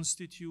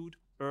 constitute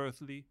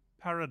earthly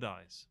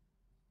paradise.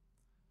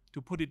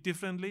 To put it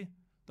differently,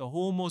 the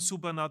Homo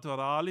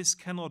supernaturalis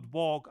cannot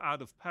walk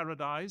out of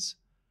paradise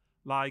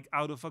like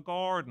out of a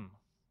garden.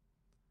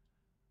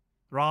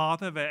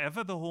 Rather,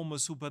 wherever the Homo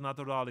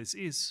supernaturalis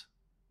is,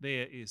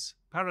 there is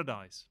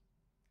paradise.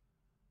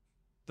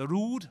 The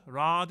root,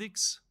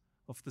 radix,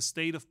 of the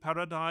state of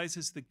paradise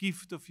is the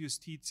gift of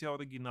justitia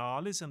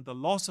originalis, and the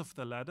loss of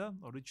the latter,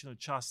 original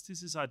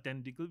justice, is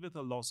identical with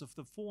the loss of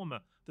the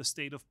former, the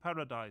state of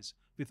paradise,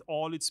 with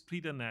all its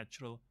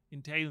preternatural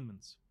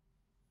entailments.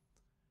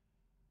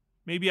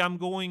 Maybe I'm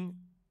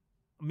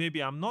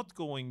not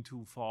going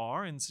too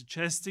far in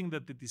suggesting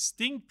that the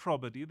distinct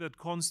property that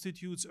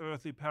constitutes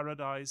earthly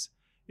paradise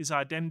is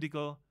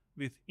identical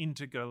with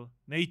integral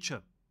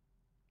nature.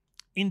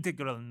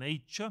 Integral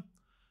nature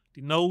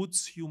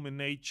denotes human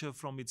nature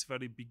from its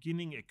very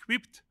beginning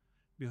equipped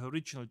with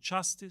original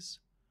justice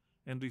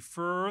and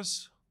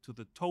refers to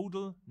the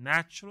total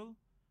natural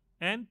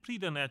and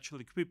preternatural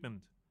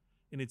equipment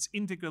in its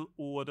integral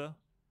order,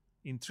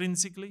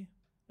 intrinsically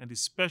and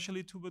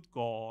especially toward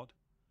God,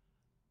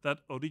 that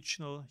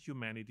original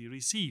humanity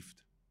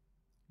received,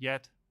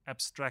 yet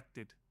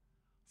abstracted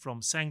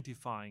from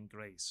sanctifying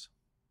grace.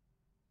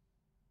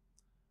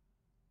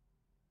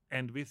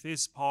 And with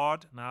this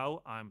part,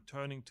 now I'm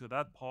turning to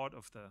that part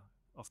of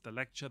the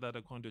lecture that,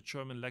 according to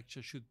German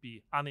lecture, should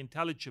be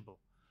unintelligible.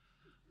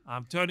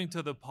 I'm turning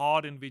to the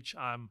part in which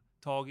I'm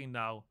talking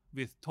now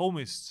with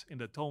Thomists in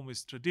the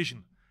Thomist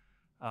tradition.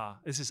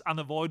 This is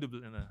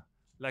unavoidable in a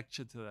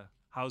lecture to the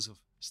House of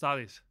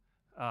Studies.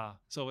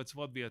 So it's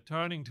what we are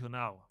turning to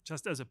now,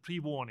 just as a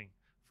pre-warning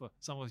for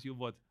some of you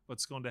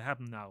what's going to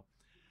happen now.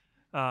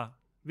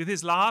 With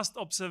his last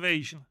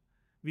observation,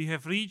 we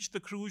have reached the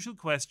crucial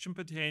question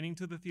pertaining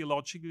to the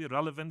theologically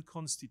relevant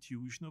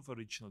constitution of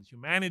original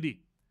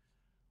humanity.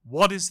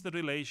 What is the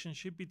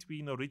relationship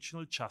between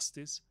original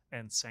justice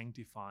and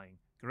sanctifying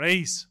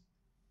grace?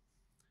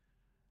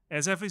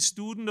 As every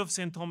student of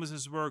St.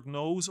 Thomas's work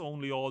knows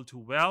only all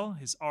too well,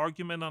 his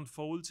argument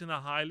unfolds in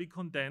a highly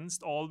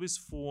condensed, always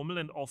formal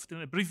and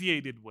often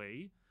abbreviated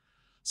way,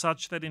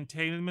 such that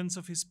entailments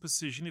of his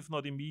position, if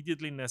not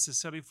immediately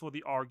necessary for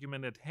the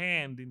argument at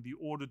hand in the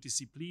ordo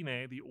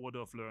disciplinae, the order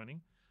of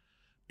learning,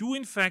 do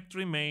in fact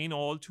remain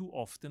all too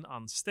often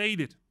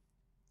unstated.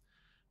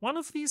 One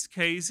of these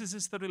cases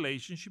is the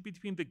relationship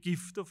between the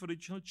gift of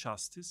original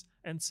justice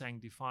and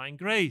sanctifying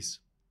grace.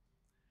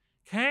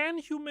 Can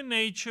human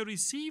nature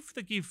receive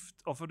the gift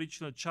of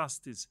original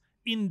justice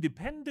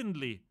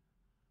independently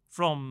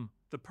from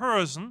the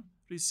person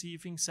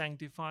receiving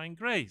sanctifying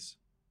grace?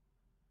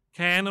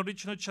 Can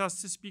original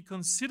justice be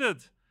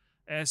considered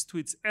as to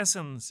its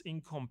essence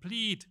in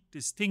complete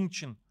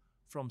distinction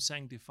from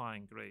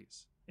sanctifying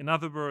grace? In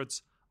other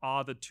words,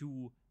 are the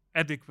two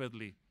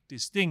adequately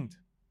distinct?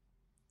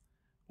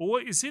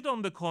 Or is it,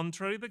 on the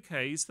contrary, the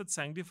case that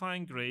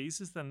sanctifying grace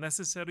is the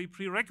necessary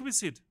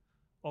prerequisite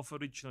of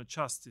original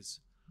justice,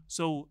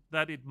 so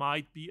that it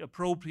might be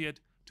appropriate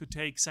to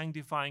take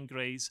sanctifying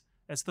grace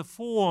as the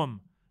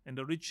form and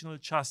original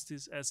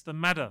justice as the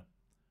matter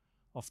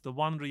of the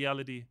one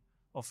reality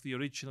of the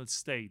original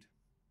state?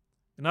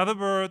 In other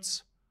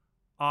words,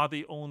 are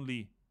they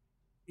only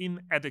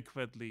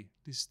inadequately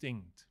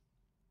distinct?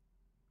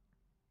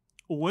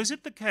 Or is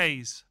it the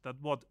case that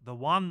what the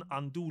one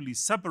unduly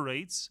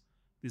separates,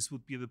 this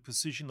would be the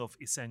position of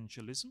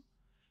essentialism,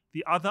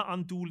 the other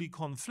unduly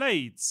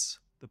conflates,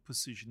 the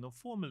position of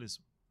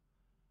formalism?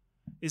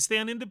 Is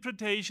there an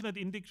interpretation that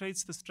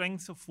integrates the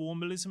strengths of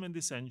formalism and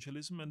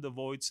essentialism and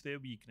avoids their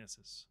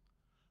weaknesses?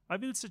 I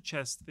will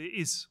suggest there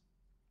is,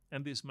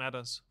 and this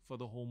matters for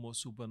the Homo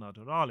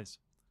supernaturalis.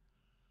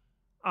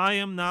 I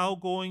am now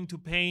going to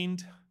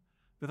paint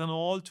with an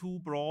all too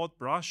broad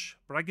brush,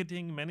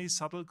 bracketing many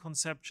subtle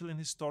conceptual and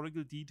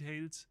historical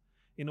details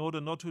in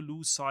order not to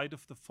lose sight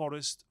of the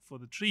forest for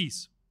the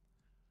trees.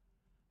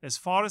 As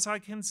far as I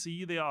can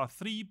see, there are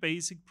three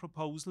basic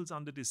proposals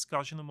under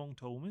discussion among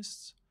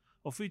Thomists,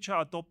 of which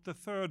I adopt the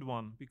third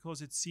one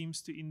because it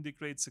seems to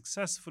integrate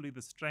successfully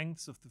the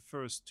strengths of the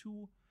first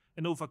two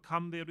and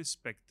overcome their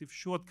respective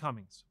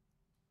shortcomings.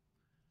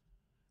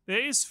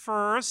 There is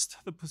first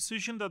the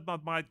position that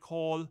one might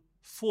call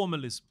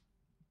formalism.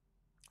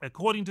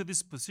 According to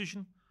this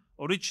position,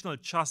 original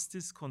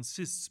justice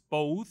consists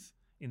both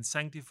in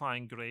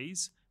sanctifying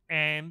grace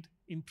and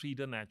in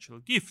preternatural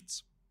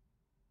gifts.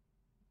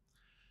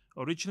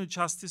 Original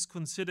justice,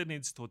 considered in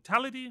its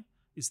totality,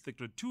 is the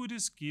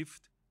gratuitous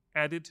gift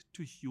added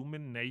to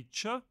human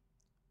nature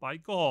by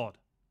God.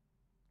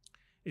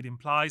 It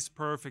implies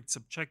perfect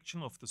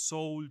subjection of the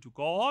soul to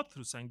God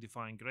through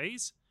sanctifying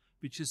grace,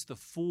 which is the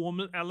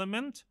formal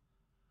element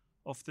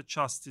of the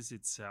justice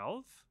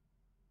itself.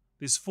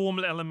 This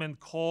formal element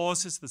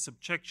causes the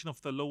subjection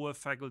of the lower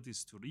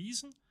faculties to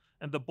reason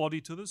and the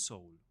body to the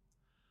soul.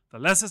 The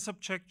lesser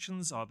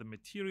subjections are the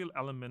material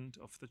element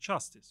of the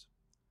justice.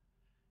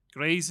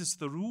 Grace is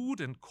the root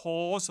and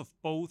cause of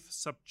both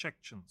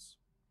subjections.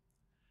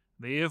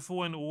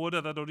 Therefore, in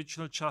order that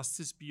original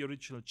justice be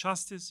original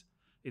justice,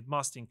 it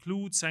must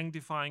include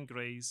sanctifying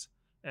grace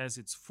as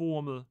its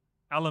formal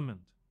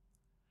element.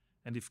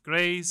 And if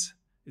grace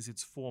is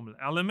its formal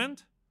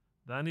element,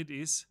 then it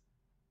is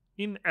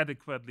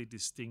inadequately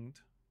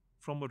distinct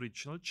from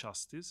original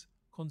justice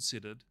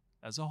considered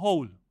as a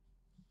whole.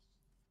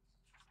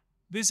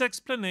 This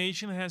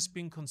explanation has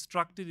been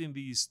constructed in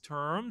these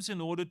terms in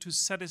order to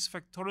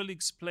satisfactorily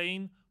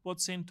explain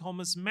what St.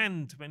 Thomas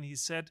meant when he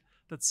said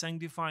that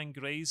sanctifying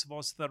grace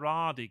was the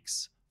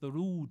radix, the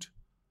root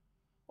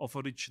of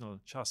original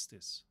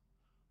justice.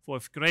 For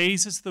if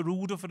grace is the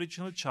root of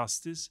original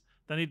justice,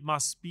 then it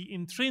must be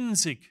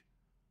intrinsic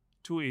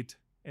to it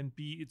and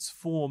be its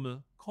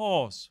formal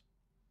cause.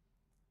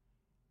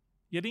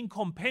 Yet in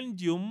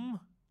Compendium,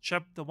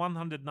 chapter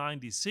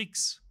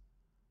 196,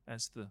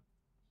 as the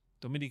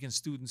Dominican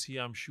students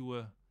here, I'm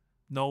sure,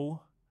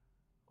 know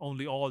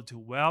only all too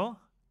well,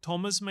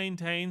 Thomas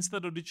maintains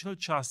that original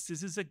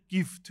justice is a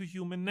gift to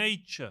human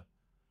nature,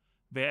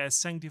 whereas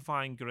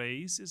sanctifying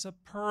grace is a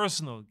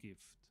personal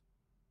gift.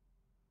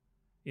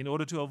 In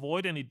order to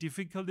avoid any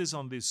difficulties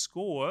on this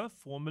score,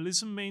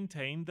 formalism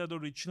maintained that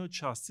original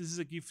justice is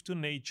a gift to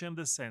nature in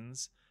the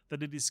sense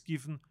that it is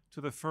given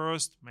to the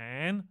first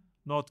man,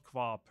 not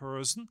qua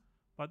person,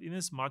 but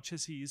inasmuch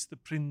as he is the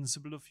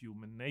principle of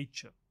human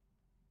nature.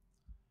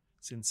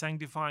 Since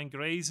sanctifying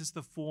grace is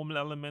the formal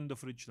element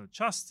of original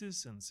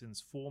justice, and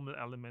since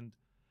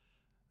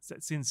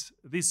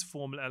this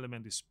formal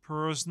element is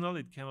personal,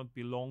 it cannot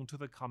belong to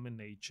the common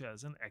nature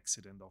as an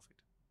accident of it.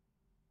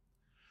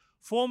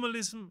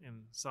 Formalism,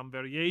 in some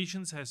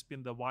variations, has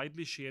been the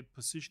widely shared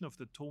position of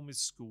the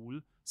Thomist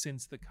school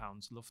since the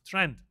Council of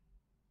Trent.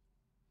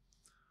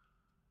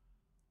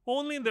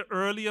 Only in the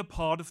earlier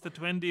part of the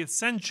 20th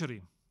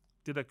century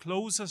did a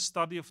closer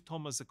study of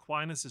Thomas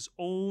Aquinas'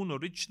 own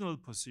original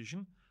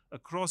position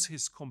across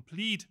his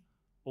complete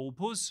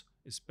opus,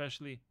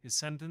 especially his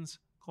sentence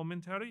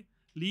commentary,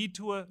 lead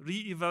to a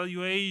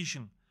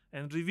re-evaluation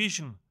and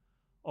revision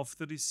of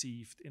the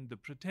received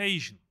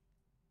interpretation.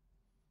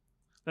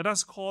 Let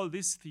us call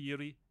this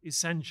theory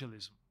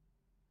essentialism.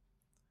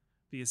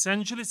 The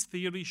essentialist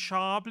theory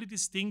sharply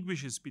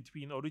distinguishes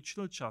between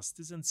original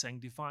justice and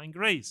sanctifying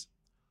grace,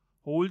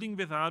 holding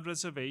without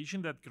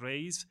reservation that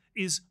grace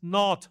is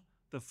not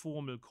the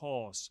formal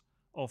cause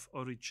of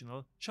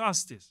original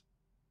justice.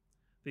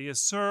 They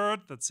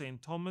assert that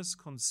St. Thomas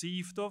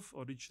conceived of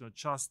original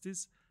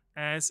justice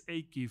as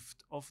a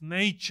gift of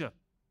nature.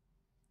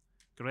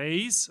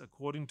 Grace,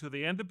 according to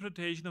the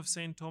interpretation of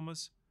St.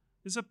 Thomas,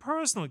 is a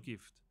personal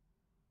gift,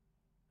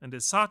 and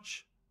as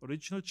such,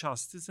 original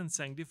justice and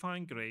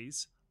sanctifying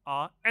grace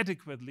are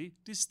adequately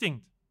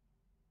distinct.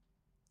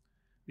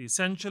 The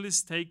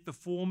essentialists take the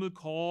formal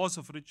cause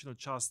of original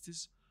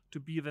justice to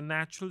be the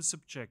natural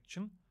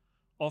subjection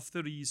of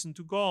the reason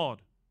to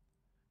God.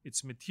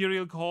 Its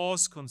material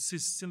cause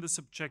consists in the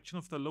subjection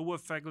of the lower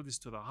faculties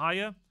to the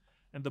higher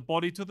and the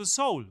body to the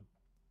soul.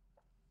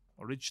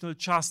 Original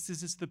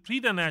justice is the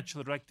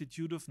preternatural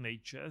rectitude of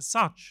nature as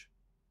such.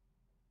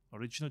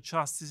 Original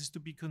justice is to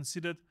be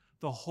considered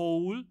the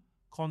whole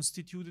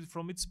constituted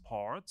from its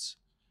parts,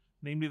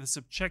 namely the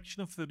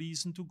subjection of the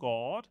reason to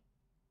God,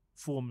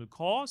 formal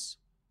cause,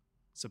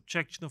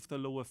 subjection of the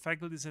lower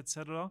faculties,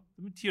 etc.,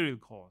 the material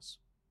cause.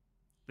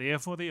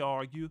 Therefore, they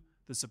argue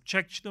the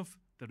subjection of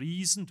the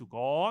reason to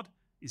God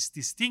is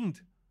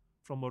distinct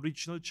from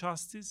original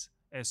justice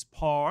as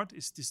part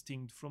is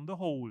distinct from the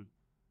whole,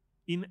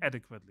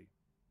 inadequately.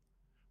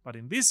 But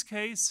in this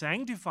case,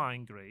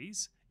 sanctifying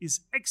grace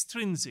is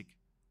extrinsic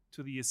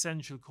to the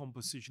essential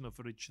composition of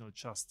original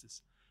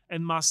justice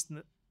and must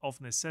of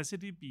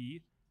necessity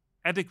be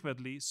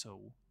adequately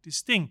so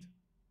distinct.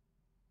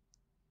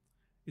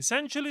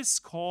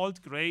 Essentialists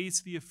called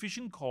grace the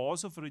efficient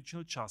cause of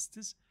original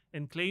justice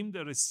and claimed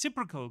a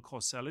reciprocal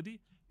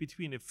causality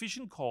between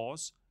efficient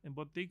cause and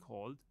what they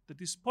called the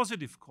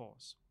dispositive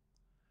cause.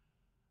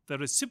 The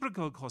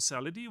reciprocal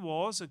causality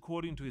was,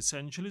 according to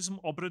essentialism,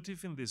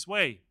 operative in this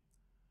way.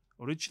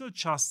 Original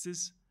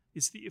justice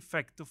is the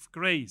effect of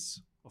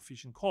grace,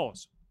 efficient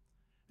cause,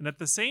 and at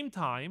the same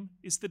time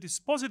is the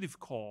dispositive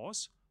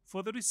cause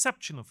for the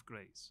reception of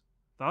grace.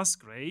 Thus,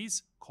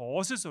 grace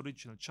causes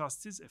original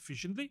justice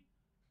efficiently,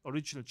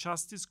 original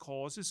justice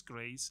causes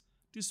grace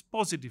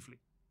dispositively.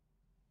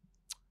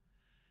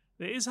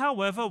 There is,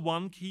 however,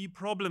 one key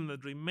problem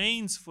that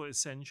remains for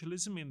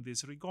essentialism in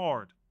this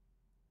regard.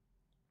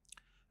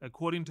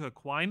 According to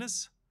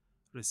Aquinas,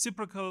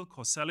 reciprocal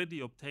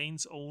causality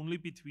obtains only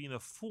between a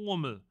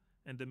formal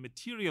and a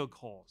material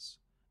cause,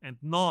 and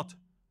not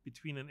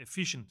between an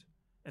efficient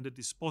and a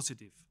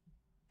dispositive,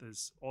 that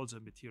is also a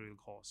material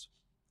cause.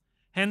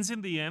 Hence,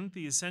 in the end,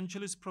 the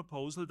essentialist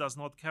proposal does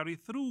not carry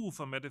through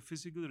for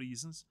metaphysical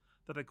reasons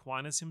that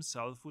Aquinas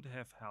himself would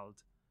have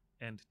held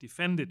and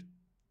defended.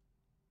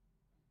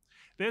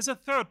 There is a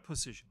third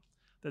position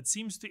that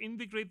seems to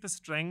integrate the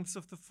strengths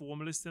of the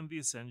formalist and the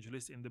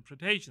essentialist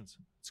interpretations.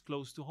 It's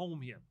close to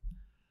home here.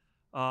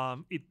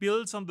 It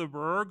builds on the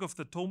work of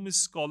the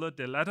Thomist scholar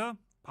De Latter,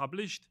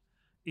 published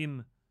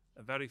in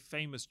a very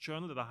famous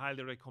journal that I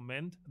highly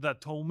recommend, The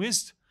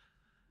Thomist,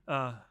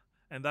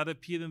 and that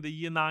appeared in the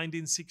year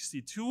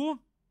 1962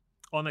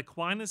 on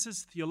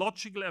Aquinas'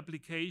 theological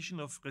application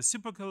of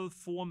reciprocal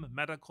form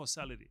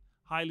metacausality.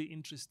 Highly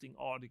interesting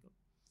article.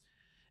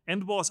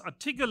 And was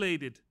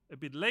articulated a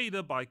bit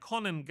later by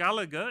Conan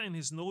Gallagher in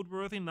his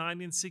noteworthy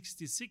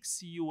 1966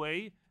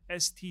 CUA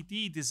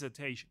STD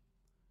dissertation.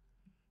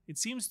 It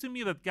seems to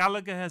me that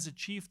Gallagher has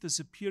achieved a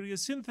superior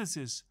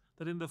synthesis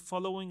that in the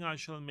following I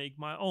shall make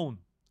my own.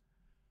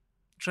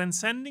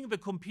 Transcending the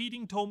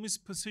competing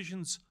Thomist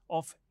positions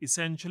of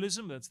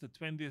essentialism, that's the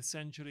 20th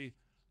century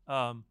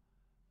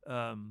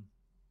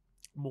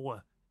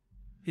more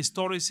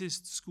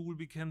historicist school,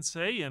 we can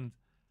say, and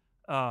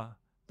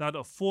that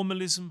of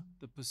formalism,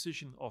 the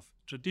position of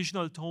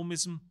traditional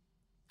Thomism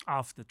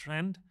after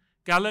Trent,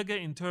 Gallagher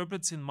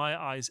interprets, in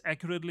my eyes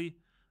accurately,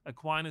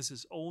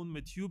 Aquinas' own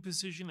mature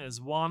position as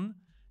one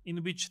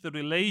in which the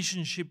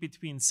relationship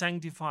between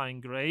sanctifying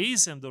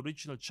grace and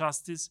original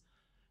justice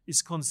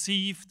is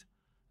conceived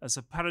as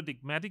a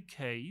paradigmatic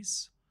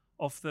case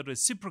of the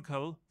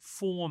reciprocal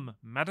form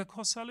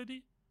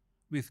metacausality,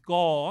 with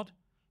God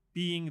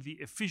being the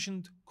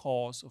efficient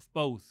cause of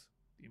both,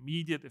 the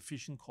immediate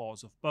efficient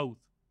cause of both.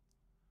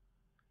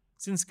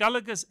 Since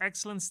Gallagher's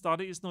excellent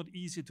study is not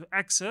easy to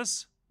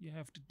access, you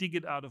have to dig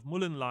it out of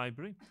Mullen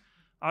Library,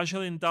 I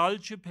shall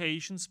indulge your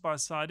patience by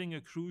citing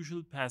a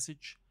crucial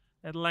passage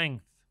at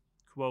length.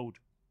 Quote,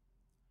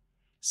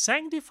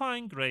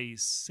 "Sanctifying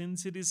grace,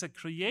 since it is a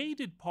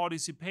created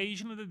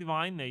participation of the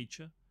divine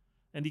nature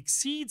and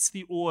exceeds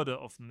the order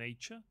of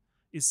nature,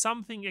 is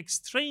something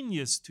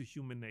extraneous to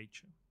human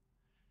nature.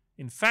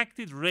 In fact,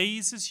 it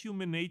raises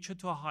human nature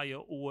to a higher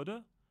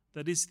order,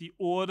 that is the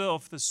order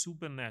of the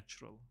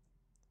supernatural.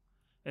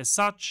 As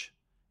such,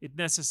 it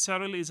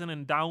necessarily is an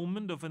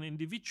endowment of an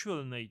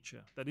individual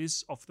nature, that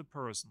is, of the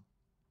person.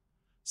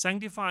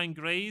 Sanctifying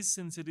grace,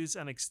 since it is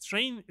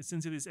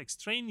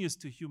extraneous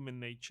to human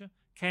nature,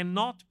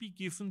 cannot be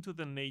given to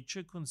the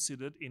nature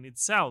considered in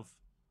itself.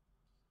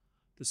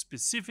 The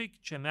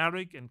specific,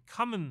 generic, and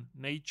common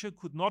nature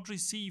could not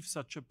receive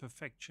such a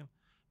perfection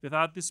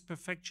without this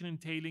perfection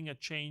entailing a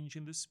change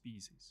in the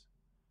species.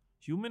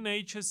 Human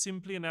nature is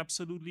simply and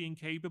absolutely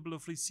incapable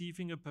of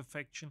receiving a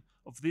perfection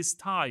of this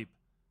type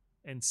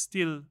and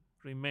still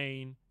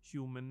remain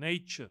human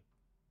nature.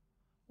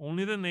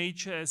 Only the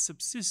nature as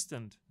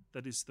subsistent,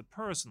 that is the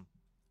person,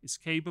 is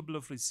capable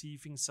of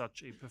receiving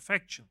such a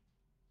perfection.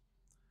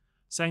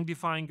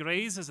 Sanctifying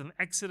grace as an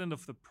accident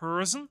of the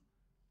person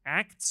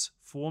acts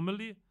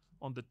formally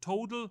on the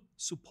total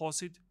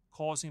supposit,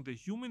 causing the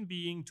human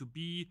being to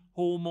be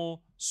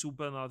homo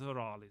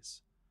supernaturalis.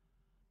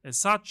 As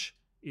such,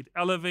 it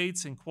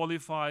elevates and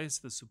qualifies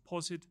the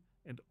supposit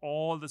and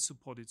all the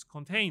supposits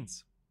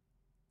contains.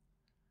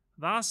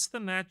 Thus, the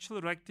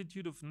natural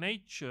rectitude of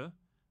nature,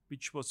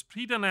 which was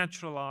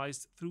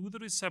preternaturalized through the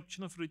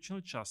reception of original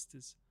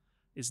justice,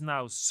 is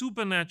now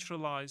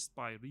supernaturalized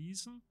by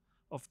reason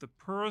of the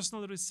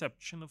personal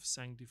reception of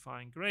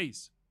sanctifying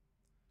grace.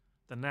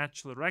 The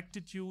natural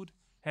rectitude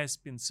has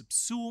been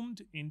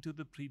subsumed into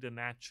the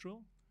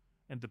preternatural,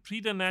 and the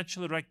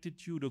preternatural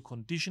rectitude or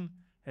condition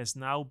has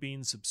now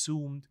been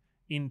subsumed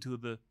into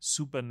the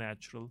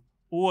supernatural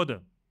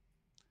order.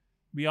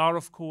 We are,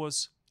 of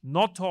course,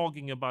 not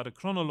talking about a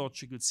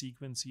chronological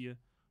sequence here,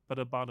 but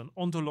about an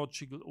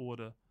ontological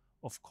order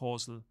of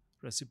causal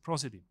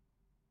reciprocity.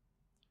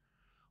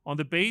 On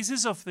the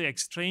basis of the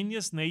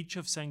extraneous nature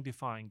of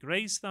sanctifying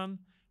grace, then,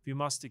 we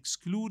must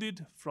exclude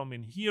it from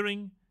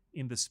inhering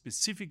in the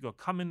specific or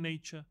common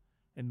nature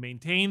and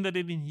maintain that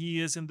it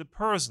inheres in the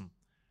person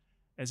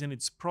as in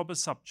its proper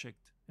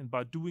subject, and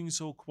by doing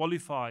so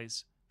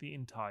qualifies the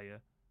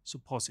entire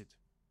supposit.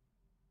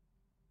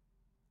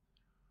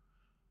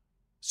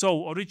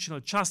 So, original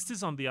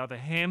justice, on the other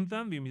hand,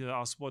 then, we may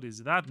ask, what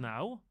is that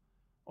now?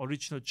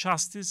 Original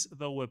justice,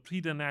 though a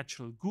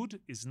preternatural good,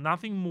 is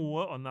nothing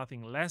more or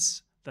nothing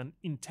less than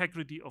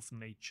integrity of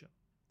nature.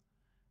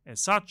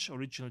 As such,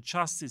 original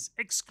justice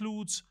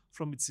excludes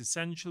from its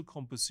essential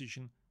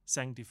composition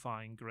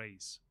sanctifying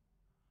grace.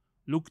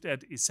 Looked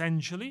at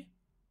essentially,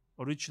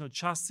 original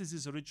justice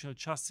is original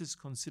justice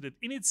considered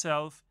in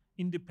itself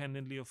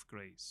independently of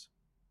grace.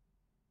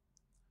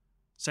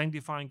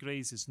 Sanctifying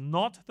grace is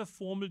not the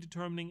formal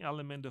determining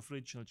element of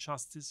original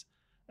justice,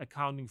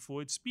 accounting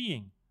for its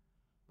being,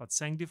 but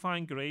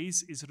sanctifying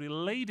grace is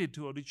related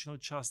to original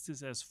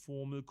justice as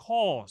formal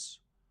cause.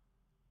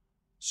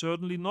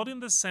 Certainly not in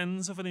the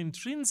sense of an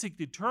intrinsic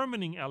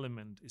determining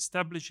element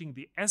establishing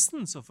the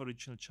essence of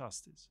original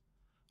justice.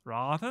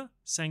 Rather,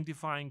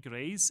 sanctifying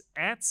grace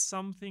adds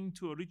something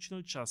to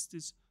original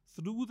justice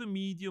through the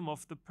medium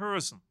of the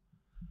person.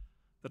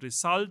 The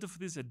result of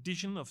this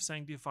addition of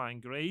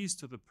sanctifying grace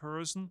to the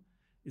person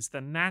is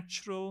the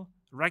natural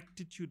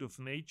rectitude of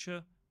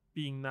nature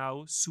being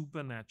now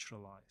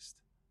supernaturalized.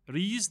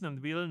 Reason and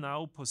will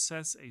now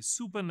possess a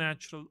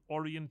supernatural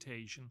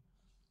orientation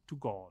to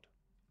God.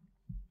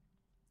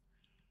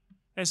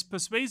 As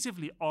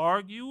persuasively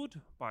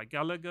argued by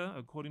Gallagher,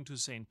 according to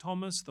St.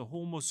 Thomas, the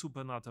Homo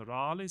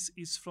supernaturalis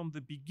is from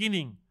the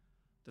beginning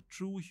the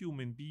true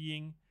human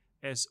being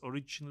as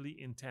originally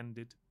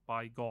intended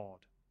by God.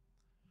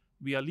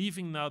 We are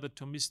leaving now the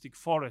Thomistic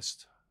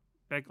forest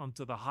back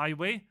onto the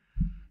highway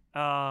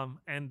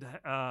and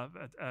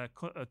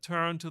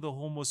turn to the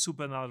Homo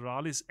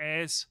supernaturalis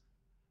as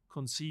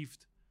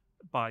conceived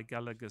by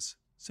Gallagher's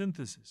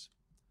synthesis.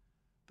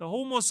 The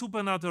Homo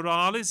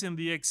supernaturalis in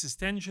the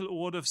existential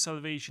order of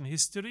salvation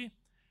history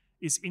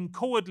is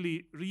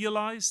inchoately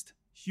realized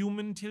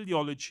human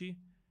teleology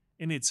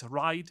in its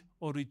right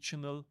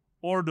original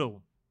order.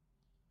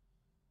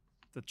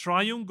 The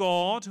triune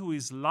God, who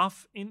is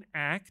love in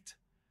act,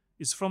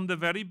 is from the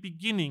very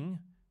beginning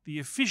the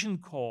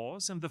efficient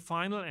cause and the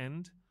final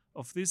end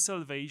of this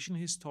salvation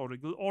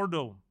historical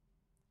order.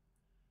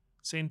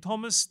 St.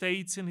 Thomas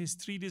states in his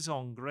treatise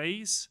on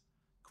grace,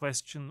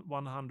 question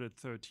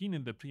 113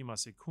 in the Prima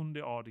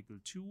Secundae, Article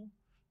 2,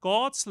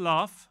 God's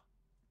love,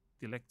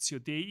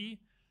 dilectio Dei,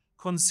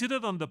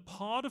 considered on the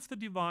part of the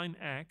divine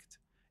act,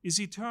 is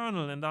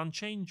eternal and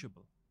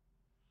unchangeable.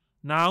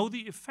 Now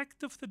the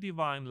effect of the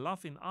divine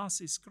love in us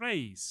is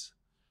grace,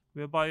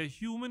 whereby a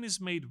human is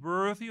made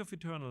worthy of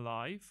eternal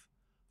life,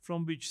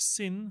 from which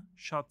sin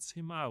shuts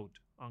him out,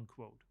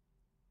 unquote.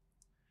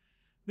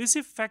 This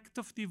effect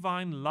of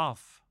divine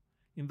love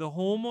in the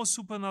Homo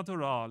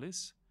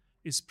supernaturalis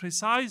is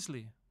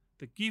precisely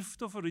the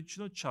gift of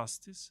original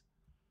justice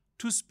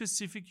to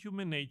specific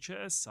human nature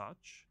as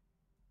such,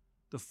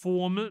 the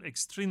formal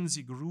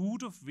extrinsic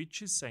root of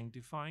which is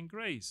sanctifying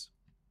grace.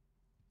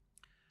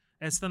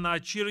 As the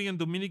Nigerian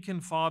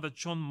Dominican Father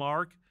John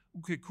Mark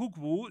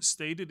Ukekukwu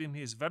stated in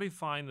his very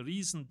fine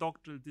recent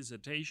doctoral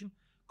dissertation,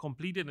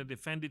 completed and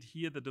defended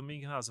here at the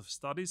Dominican House of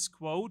Studies,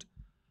 quote,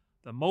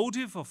 the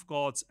motive of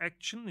God's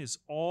action is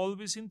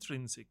always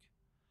intrinsic,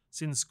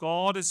 since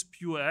God as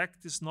pure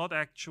act is not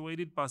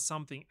actuated by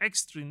something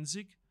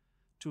extrinsic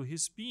to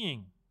his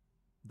being.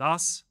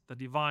 Thus, the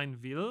divine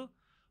will,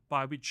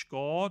 by which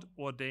God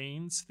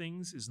ordains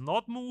things, is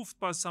not moved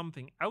by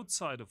something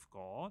outside of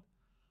God,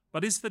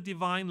 but is the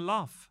divine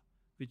love,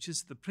 which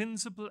is the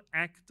principal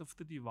act of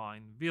the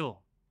divine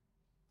will.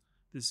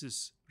 This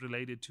is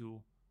related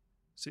to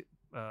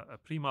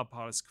Prima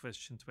Pars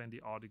Question 20,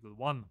 Article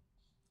 1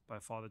 by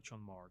Father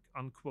John Mark,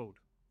 unquote.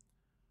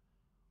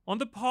 On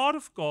the part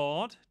of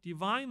God,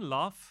 divine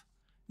love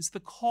is the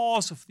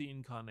cause of the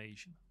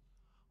incarnation.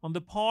 On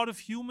the part of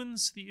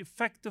humans, the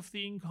effect of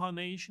the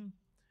incarnation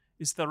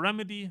is the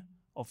remedy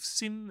of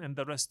sin and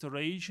the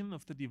restoration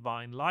of the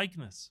divine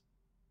likeness.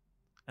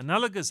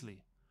 Analogously,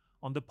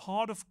 on the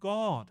part of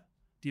God,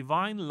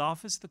 divine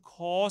love is the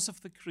cause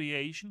of the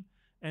creation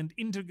and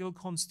integral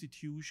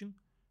constitution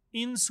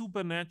in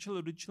supernatural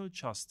original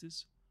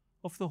justice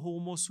of the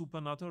Homo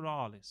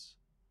supernaturalis.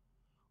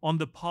 On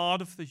the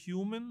part of the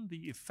human,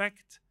 the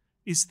effect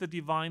is the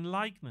divine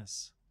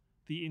likeness,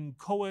 the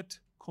inchoate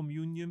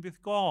communion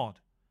with God,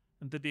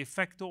 and the de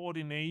facto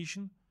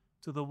ordination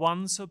to the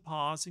one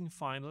surpassing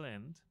final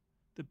end,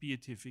 the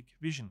beatific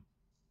vision.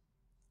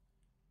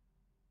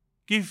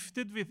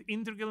 Gifted with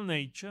integral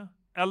nature,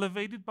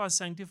 elevated by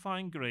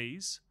sanctifying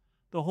grace,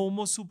 the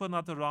Homo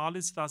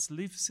supernaturalis thus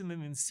lives in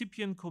an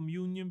incipient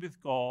communion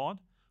with God,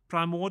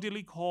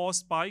 primordially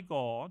caused by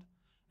God,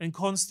 and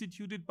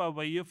constituted by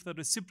way of the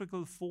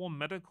reciprocal form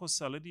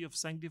metacausality of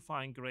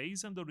sanctifying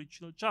grace and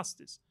original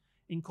justice,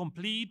 in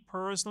complete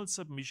personal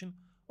submission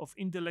of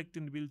intellect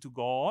and will to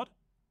God,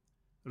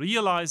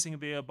 realizing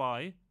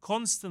thereby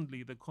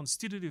constantly the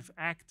constitutive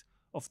act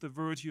of the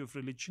virtue of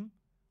religion,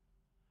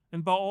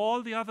 and by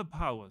all the other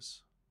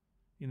powers,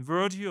 in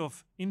virtue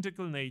of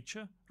integral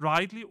nature,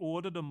 rightly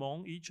ordered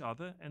among each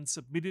other and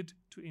submitted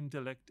to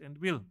intellect and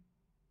will.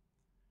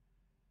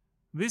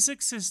 This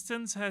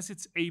existence has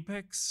its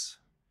apex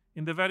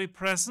in the very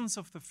presence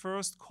of the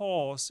first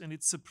cause and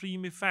its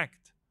supreme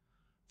effect,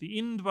 the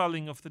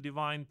indwelling of the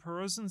divine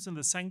persons in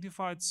the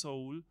sanctified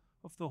soul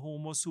of the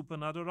Homo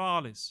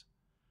supernaturalis,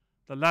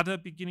 the latter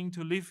beginning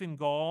to live in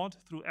God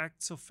through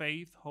acts of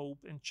faith,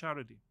 hope, and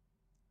charity.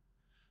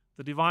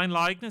 The divine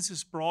likeness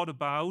is brought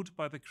about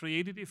by the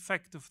created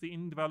effect of the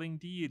indwelling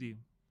deity,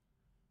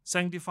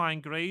 sanctifying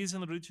grace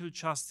and original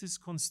justice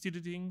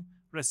constituting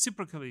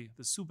reciprocally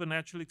the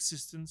supernatural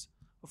existence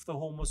of the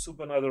Homo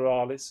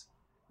supernaturalis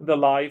in the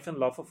life and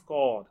love of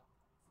God,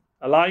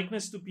 a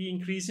likeness to be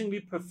increasingly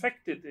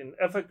perfected in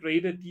ever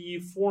greater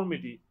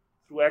deiformity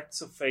through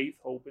acts of faith,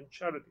 hope, and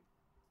charity.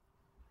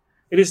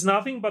 It is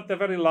nothing but the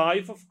very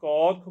life of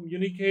God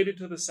communicated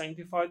to the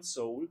sanctified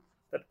soul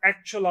that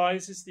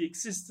actualizes the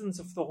existence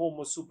of the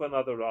Homo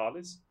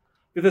supernaturalis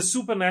with a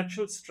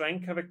supernatural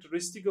strength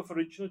characteristic of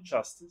original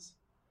justice,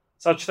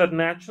 such that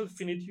natural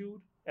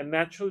finitude and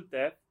natural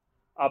death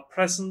are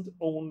present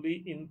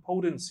only in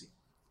potency.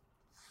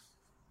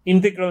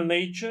 Integral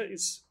nature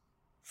is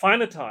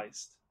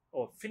finitized,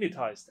 or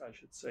finitized, I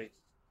should say.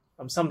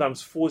 I'm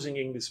sometimes forcing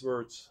English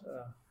words.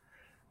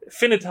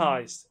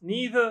 Finitized,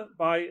 neither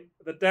by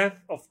the death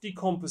of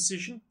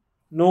decomposition,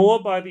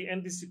 nor by the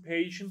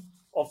anticipation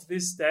of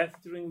this death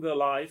during the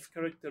life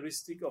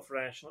characteristic of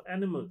rational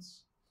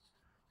animals.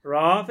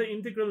 Rather,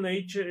 integral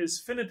nature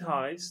is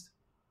finitized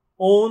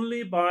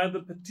only by the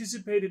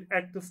participated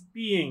act of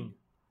being,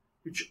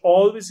 which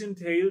always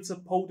entails a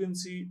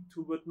potency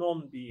toward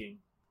non-being.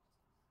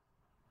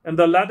 And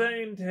the latter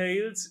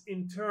entails,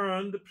 in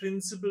turn, the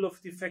principle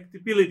of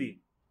defectibility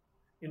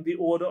in the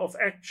order of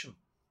action.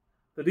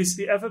 That is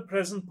the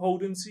ever-present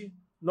potency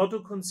not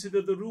to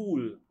consider the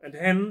rule, and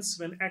hence,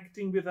 when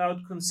acting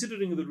without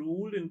considering the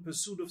rule in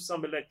pursuit of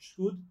some alleged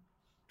good,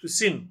 to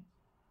sin,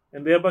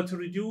 and thereby to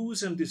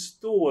reduce and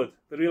distort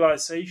the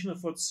realization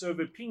of what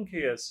Survey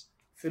Pinckaers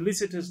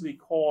felicitously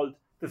called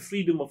the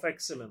freedom of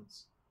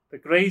excellence, the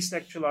graced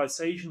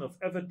actualization of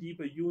ever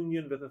deeper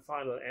union with the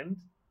final end,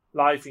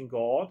 life in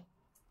God,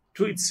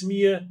 to its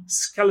mere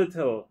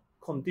skeletal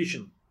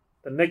condition,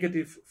 the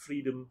negative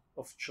freedom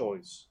of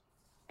choice.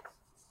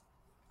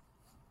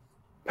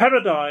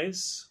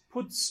 Paradise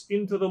puts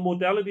into the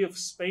modality of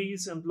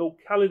space and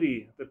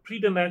locality the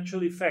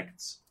preternatural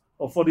effects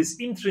of what is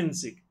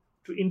intrinsic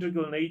to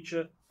integral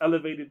nature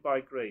elevated by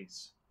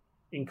grace,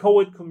 in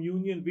co-ed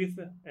communion with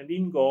and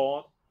in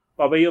God,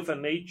 by way of a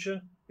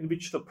nature in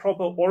which the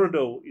proper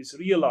ordo is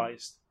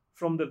realized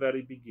from the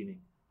very beginning.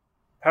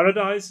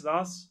 Paradise,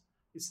 thus,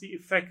 is the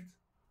effect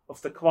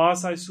of the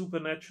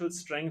quasi-supernatural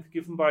strength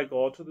given by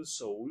God to the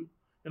soul,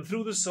 and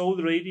through the soul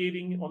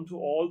radiating onto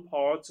all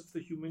parts of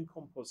the human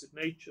composite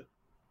nature.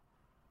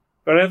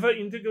 Wherever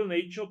integral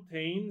nature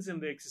obtains in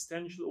the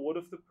existential order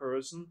of the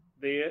person,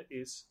 there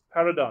is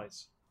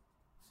paradise.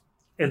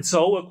 And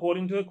so,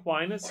 according to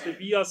Aquinas, the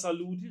Via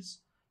Salutis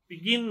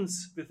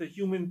begins with a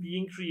human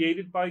being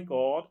created by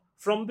God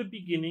from the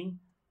beginning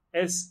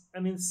as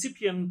an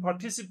incipient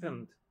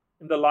participant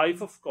in the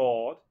life of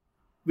God,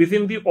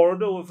 within the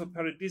order of a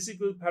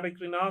paradisical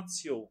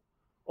peregrinatio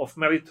of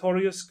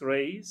meritorious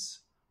grace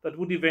that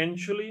would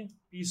eventually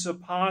be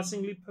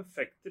surpassingly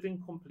perfected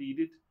and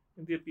completed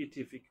in the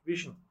beatific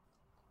vision.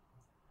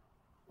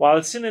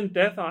 While sin and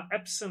death are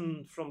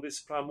absent from this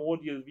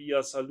primordial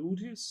Via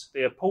Salutis,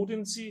 their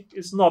potency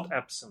is not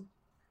absent,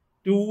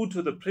 due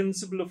to the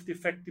principle of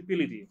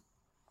defectibility,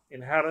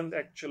 inherent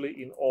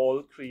actually in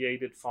all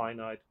created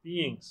finite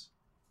beings.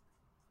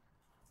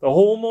 The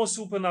Homo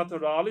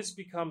Supernaturalis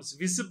becomes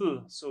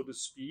visible, so to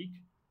speak,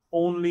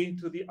 only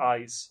to the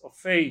eyes of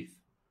faith,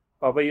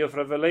 by way of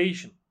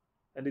revelation,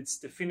 and its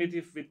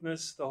definitive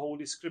witness, the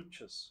Holy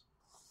Scriptures.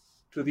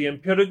 To the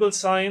empirical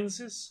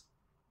sciences,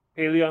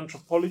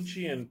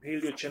 paleoanthropology and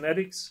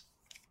paleogenetics,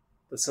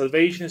 the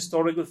salvation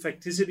historical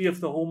facticity of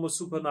the Homo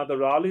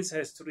Supernaturalis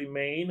has to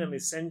remain an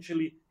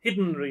essentially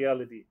hidden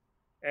reality,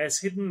 as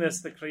hidden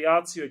as the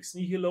creatio ex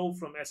nihilo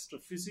from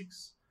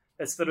astrophysics,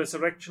 as the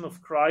resurrection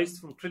of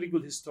Christ from critical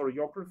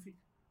historiography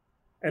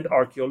and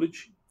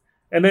archaeology,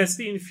 and as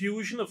the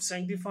infusion of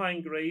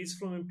sanctifying grace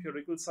from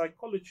empirical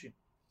psychology.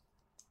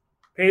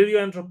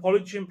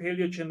 Paleoanthropology and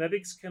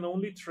paleogenetics can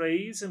only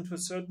trace and to a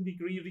certain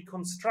degree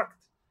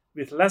reconstruct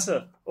with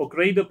lesser or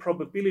greater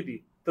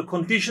probability the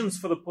conditions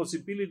for the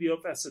possibility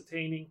of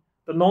ascertaining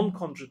the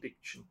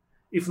non-contradiction,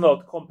 if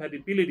not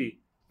compatibility,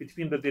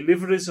 between the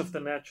deliveries of the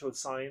natural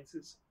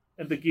sciences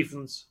and the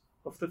givens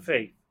of the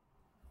faith.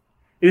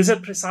 It is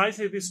at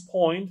precisely this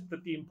point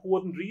that the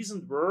important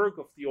recent work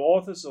of the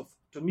authors of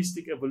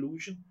Thomistic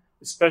Evolution,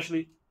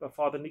 especially by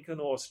Father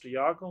Nicanor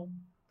Austriaco,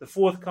 the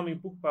forthcoming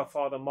book by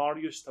Father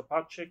Marius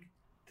Tapacek,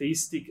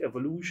 Theistic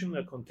Evolution,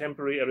 a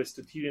Contemporary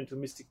Aristotelian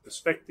Thomistic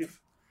Perspective,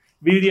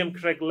 William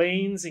Craig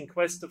Lane's In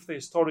Quest of the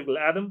Historical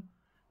Adam,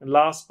 and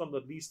last but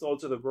not least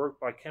also the work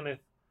by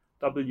Kenneth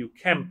W.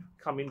 Kemp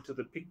come into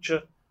the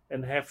picture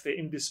and have their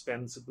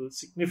indispensable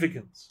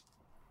significance.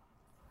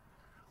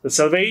 The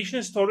salvation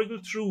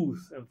historical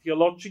truth and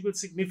theological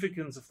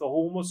significance of the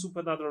Homo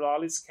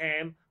Supernaturalis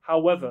can,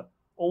 however,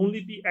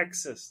 only be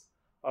accessed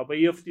by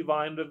way of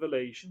divine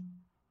revelation,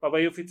 by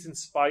way of its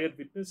inspired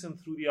witness and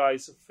through the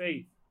eyes of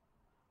faith.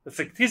 The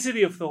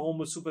facticity of the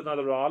Homo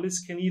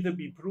Supernaturalis can either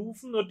be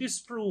proven or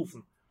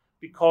disproven,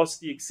 because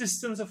the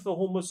existence of the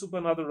Homo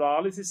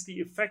Supernaturalis is the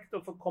effect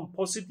of a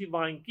composite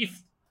divine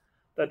gift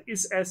that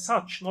is as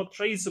such not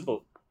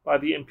traceable by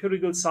the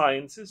empirical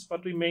sciences,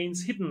 but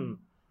remains hidden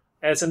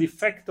as an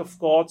effect of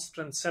God's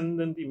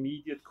transcendent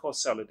immediate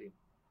causality.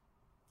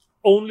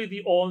 Only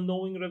the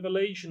all-knowing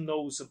revelation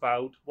knows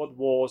about what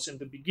was in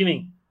the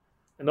beginning,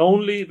 and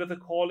only with the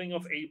calling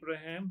of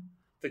Abraham,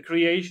 the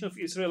creation of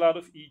Israel out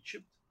of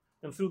Egypt,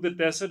 and through the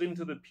desert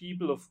into the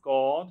people of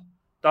God,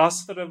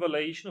 does the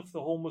revelation of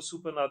the Homo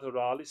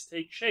Supernaturalis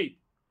take shape,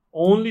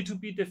 only to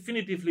be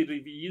definitively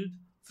revealed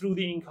through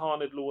the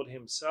incarnate Lord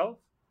himself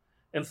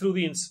and through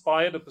the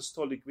inspired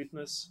apostolic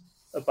witness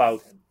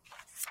about him.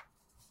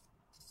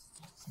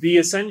 The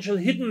essential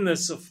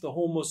hiddenness of the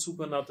Homo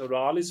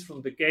Supernaturalis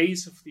from the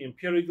gaze of the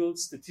empirical,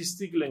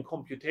 statistical, and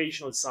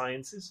computational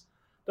sciences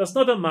does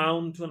not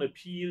amount to an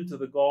appeal to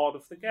the God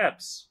of the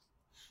gaps.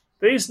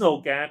 There is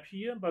no gap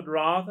here, but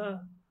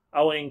rather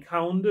our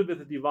encounter with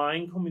the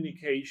divine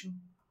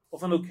communication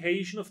of an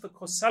occasion of the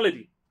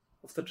causality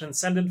of the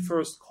transcendent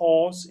first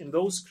cause in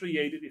those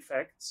created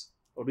effects,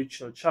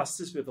 original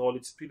justice with all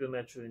its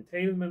preternatural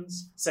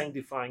entailments,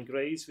 sanctifying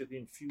grace with the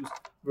infused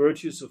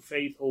virtues of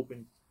faith, hope,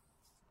 and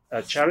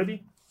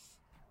charity,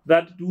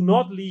 that do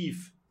not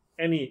leave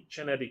any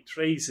genetic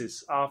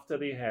traces after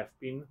they have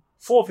been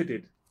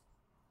forfeited.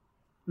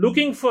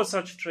 Looking for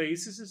such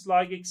traces is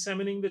like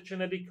examining the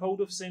genetic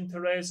code of Saint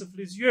Therese of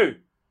Lisieux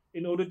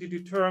in order to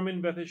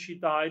determine whether she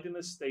died in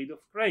a state of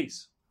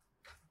grace.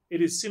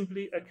 It is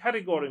simply a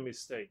category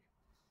mistake.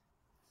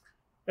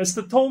 As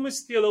the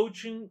Thomist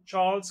theologian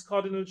Charles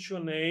Cardinal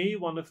Journet,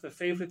 one of the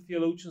favorite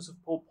theologians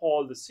of Pope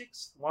Paul VI,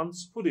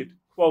 once put it,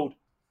 quote,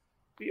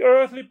 "The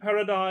earthly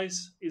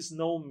paradise is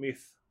no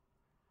myth.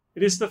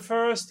 It is the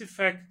first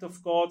effect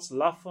of God's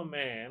love for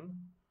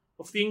man,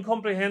 of the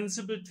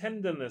incomprehensible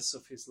tenderness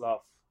of his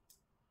love.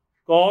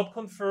 God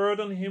conferred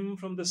on him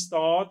from the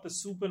start the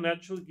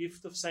supernatural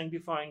gift of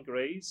sanctifying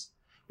grace,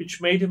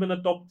 which made him an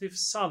adoptive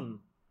son,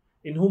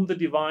 in whom the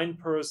divine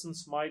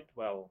persons might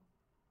dwell.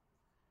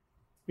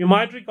 We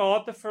might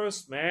regard the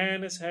first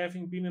man as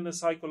having been in a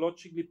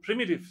psychologically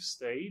primitive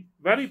state,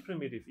 very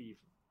primitive even.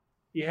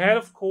 He had,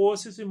 of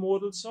course, his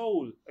immortal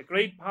soul, a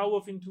great power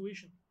of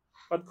intuition,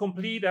 but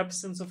complete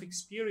absence of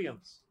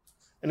experience.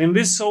 And in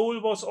this soul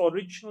was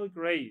original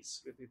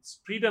grace with its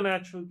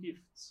preternatural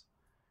gifts,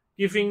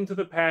 giving to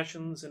the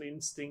passions and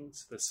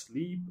instincts the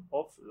sleep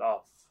of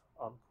love."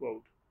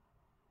 Unquote.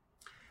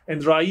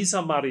 And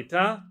Raisa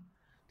Maritain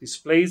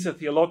displays a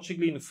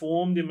theologically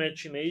informed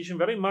imagination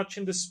very much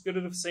in the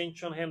spirit of St.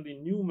 John Henry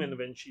Newman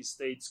when she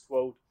states,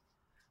 quote,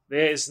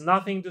 "There is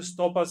nothing to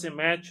stop us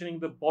imagining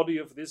the body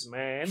of this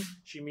man,"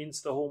 she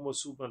means the Homo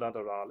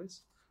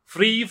supernaturalis,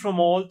 "free from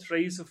all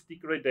trace of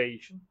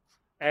degradation,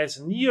 as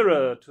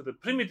nearer to the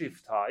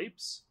primitive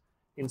types,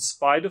 in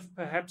spite of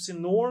perhaps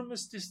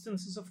enormous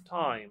distances of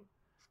time,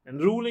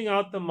 and ruling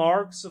out the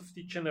marks of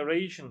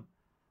degeneration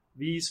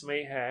these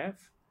may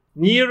have,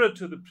 nearer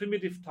to the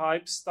primitive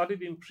types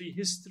studied in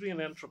prehistory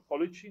and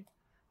anthropology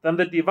than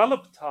the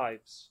developed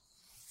types,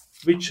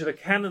 which the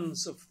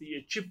canons of the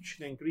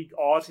Egyptian and Greek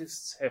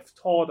artists have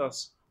taught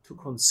us to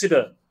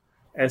consider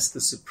as the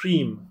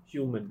supreme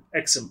human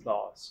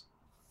exemplars."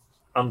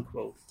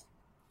 Unquote.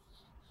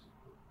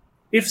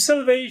 If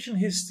salvation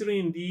history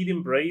indeed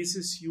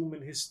embraces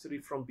human history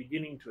from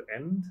beginning to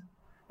end,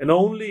 and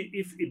only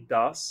if it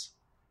does,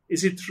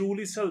 is it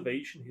truly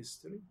salvation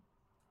history?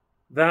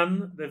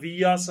 Then the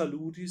Via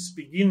Salutis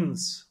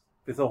begins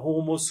with the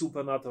Homo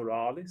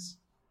Supernaturalis,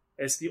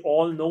 as the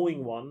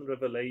all-knowing one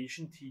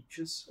Revelation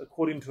teaches,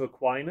 according to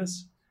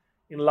Aquinas,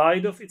 in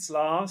light of its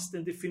last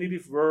and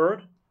definitive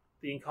word,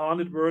 the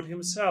incarnate Word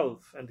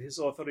himself, and his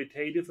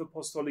authoritative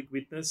apostolic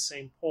witness,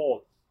 St.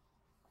 Paul.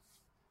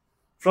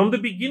 From the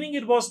beginning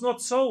it was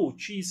not so,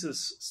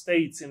 Jesus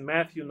states in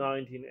Matthew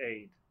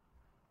 19:8,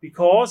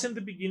 because in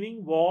the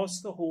beginning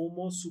was the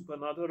Homo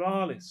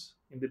Supernaturalis.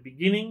 In the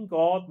beginning,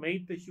 God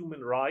made the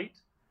human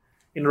right,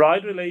 in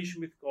right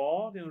relation with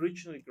God, in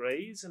original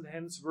grace, and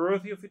hence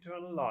worthy of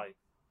eternal life.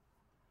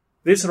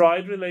 This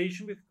right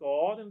relation with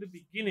God in the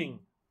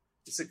beginning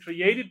is a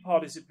created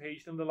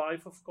participation in the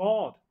life of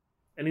God,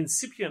 an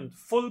incipient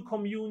full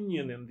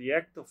communion in the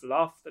act of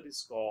love that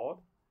is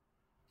God.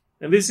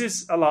 And this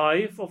is a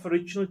life of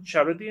original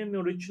charity and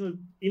in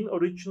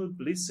original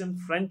bliss and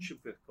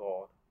friendship with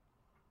God.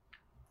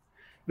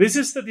 This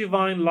is the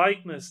divine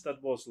likeness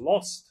that was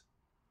lost,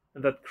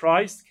 and that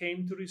Christ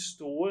came to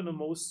restore in a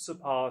most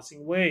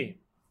surpassing way.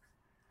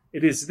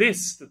 It is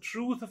this, the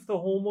truth of the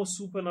Homo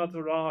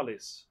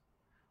Supernaturalis,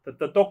 that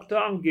the Doctor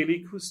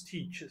Angelicus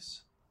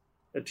teaches,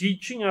 a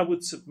teaching, I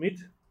would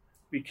submit,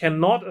 we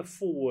cannot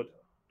afford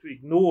to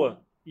ignore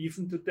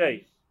even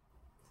today,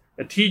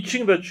 a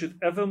teaching that should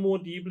ever more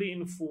deeply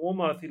inform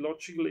our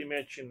theological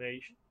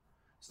imagination,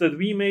 so that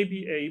we may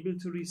be able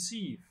to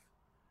receive,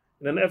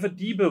 in an ever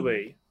deeper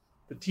way,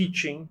 the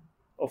teaching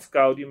of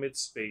Gaudium et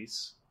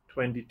Spes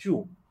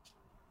 22.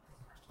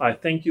 I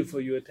thank you for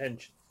your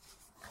attention.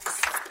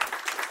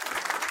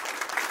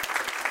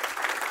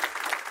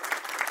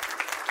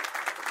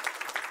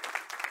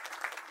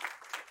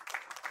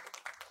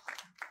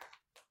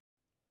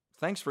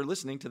 Thanks for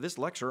listening to this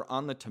lecture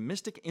on the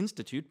Thomistic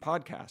Institute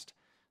podcast.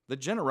 The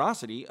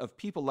generosity of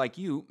people like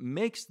you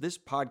makes this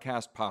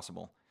podcast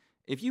possible.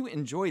 If you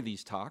enjoy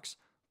these talks,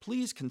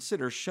 please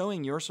consider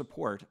showing your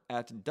support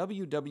at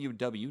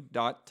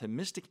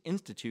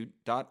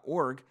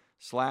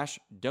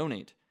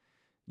www.thomisticinstitute.org/donate.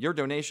 Your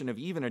donation of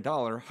even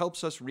 $1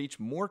 helps us reach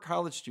more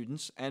college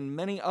students and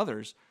many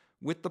others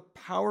with the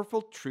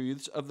powerful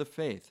truths of the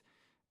faith,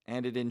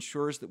 and it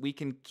ensures that we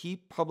can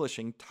keep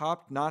publishing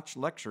top-notch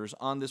lectures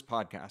on this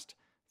podcast.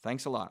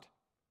 Thanks a lot.